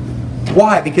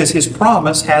 Why? Because His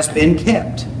promise has been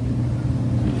kept.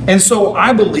 And so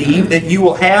I believe that you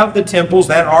will have the temples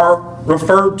that are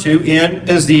referred to in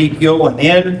Ezekiel and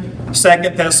in 2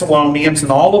 Thessalonians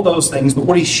and all of those things. But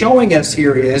what he's showing us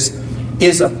here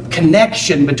is a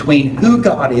connection between who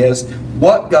God is,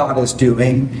 what God is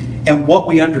doing, and what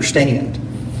we understand.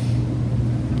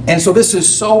 And so this is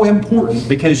so important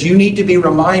because you need to be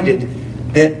reminded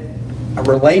that a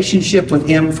relationship with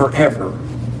Him forever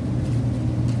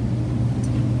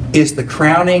is the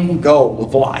crowning goal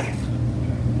of life.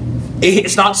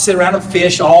 It's not to sit around and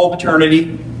fish all of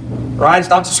eternity, right? It's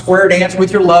not to square dance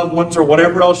with your loved ones or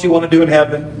whatever else you want to do in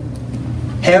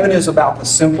heaven. Heaven is about the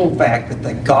simple fact that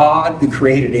the God who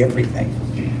created everything,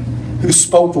 who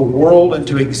spoke the world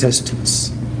into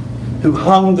existence, who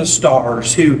hung the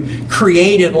stars, who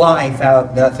created life out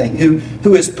of nothing,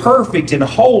 who is perfect and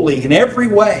holy in every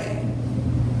way,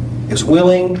 is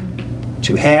willing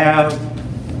to have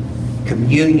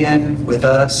communion with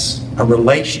us, a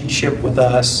relationship with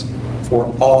us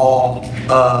for all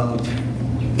of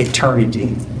eternity.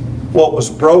 What was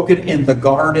broken in the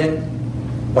garden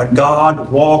when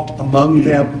God walked among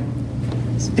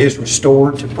them is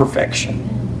restored to perfection.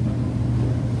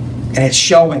 And it's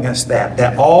showing us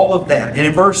that all of that. And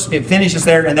in verse, it finishes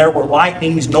there, and there were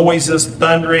lightnings, noises,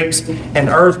 thunderings, an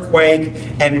earthquake,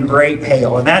 and great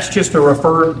hail. And that's just a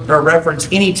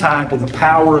reference anytime to the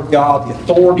power of God, the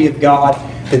authority of God,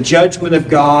 the judgment of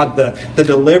God, the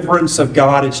deliverance of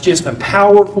God. It's just a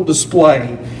powerful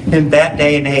display in that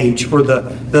day and age for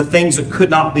the things that could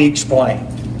not be explained.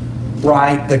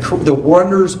 Right? The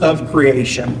wonders of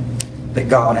creation that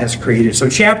God has created. So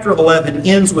chapter 11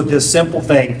 ends with this simple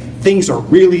thing. Things are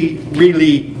really,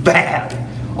 really bad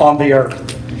on the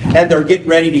earth. And they're getting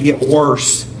ready to get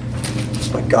worse.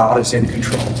 But God is in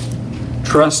control.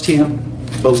 Trust Him,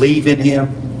 believe in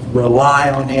Him,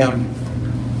 rely on Him,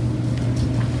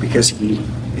 because He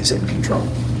is in control.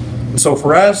 And so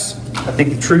for us, I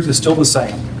think the truth is still the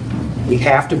same. We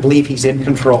have to believe He's in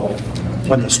control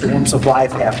when the storms of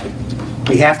life happen.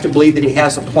 We have to believe that He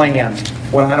has a plan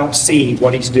when I don't see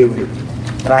what He's doing.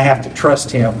 And I have to trust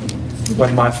Him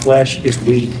when my flesh is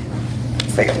weak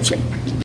and fails Him.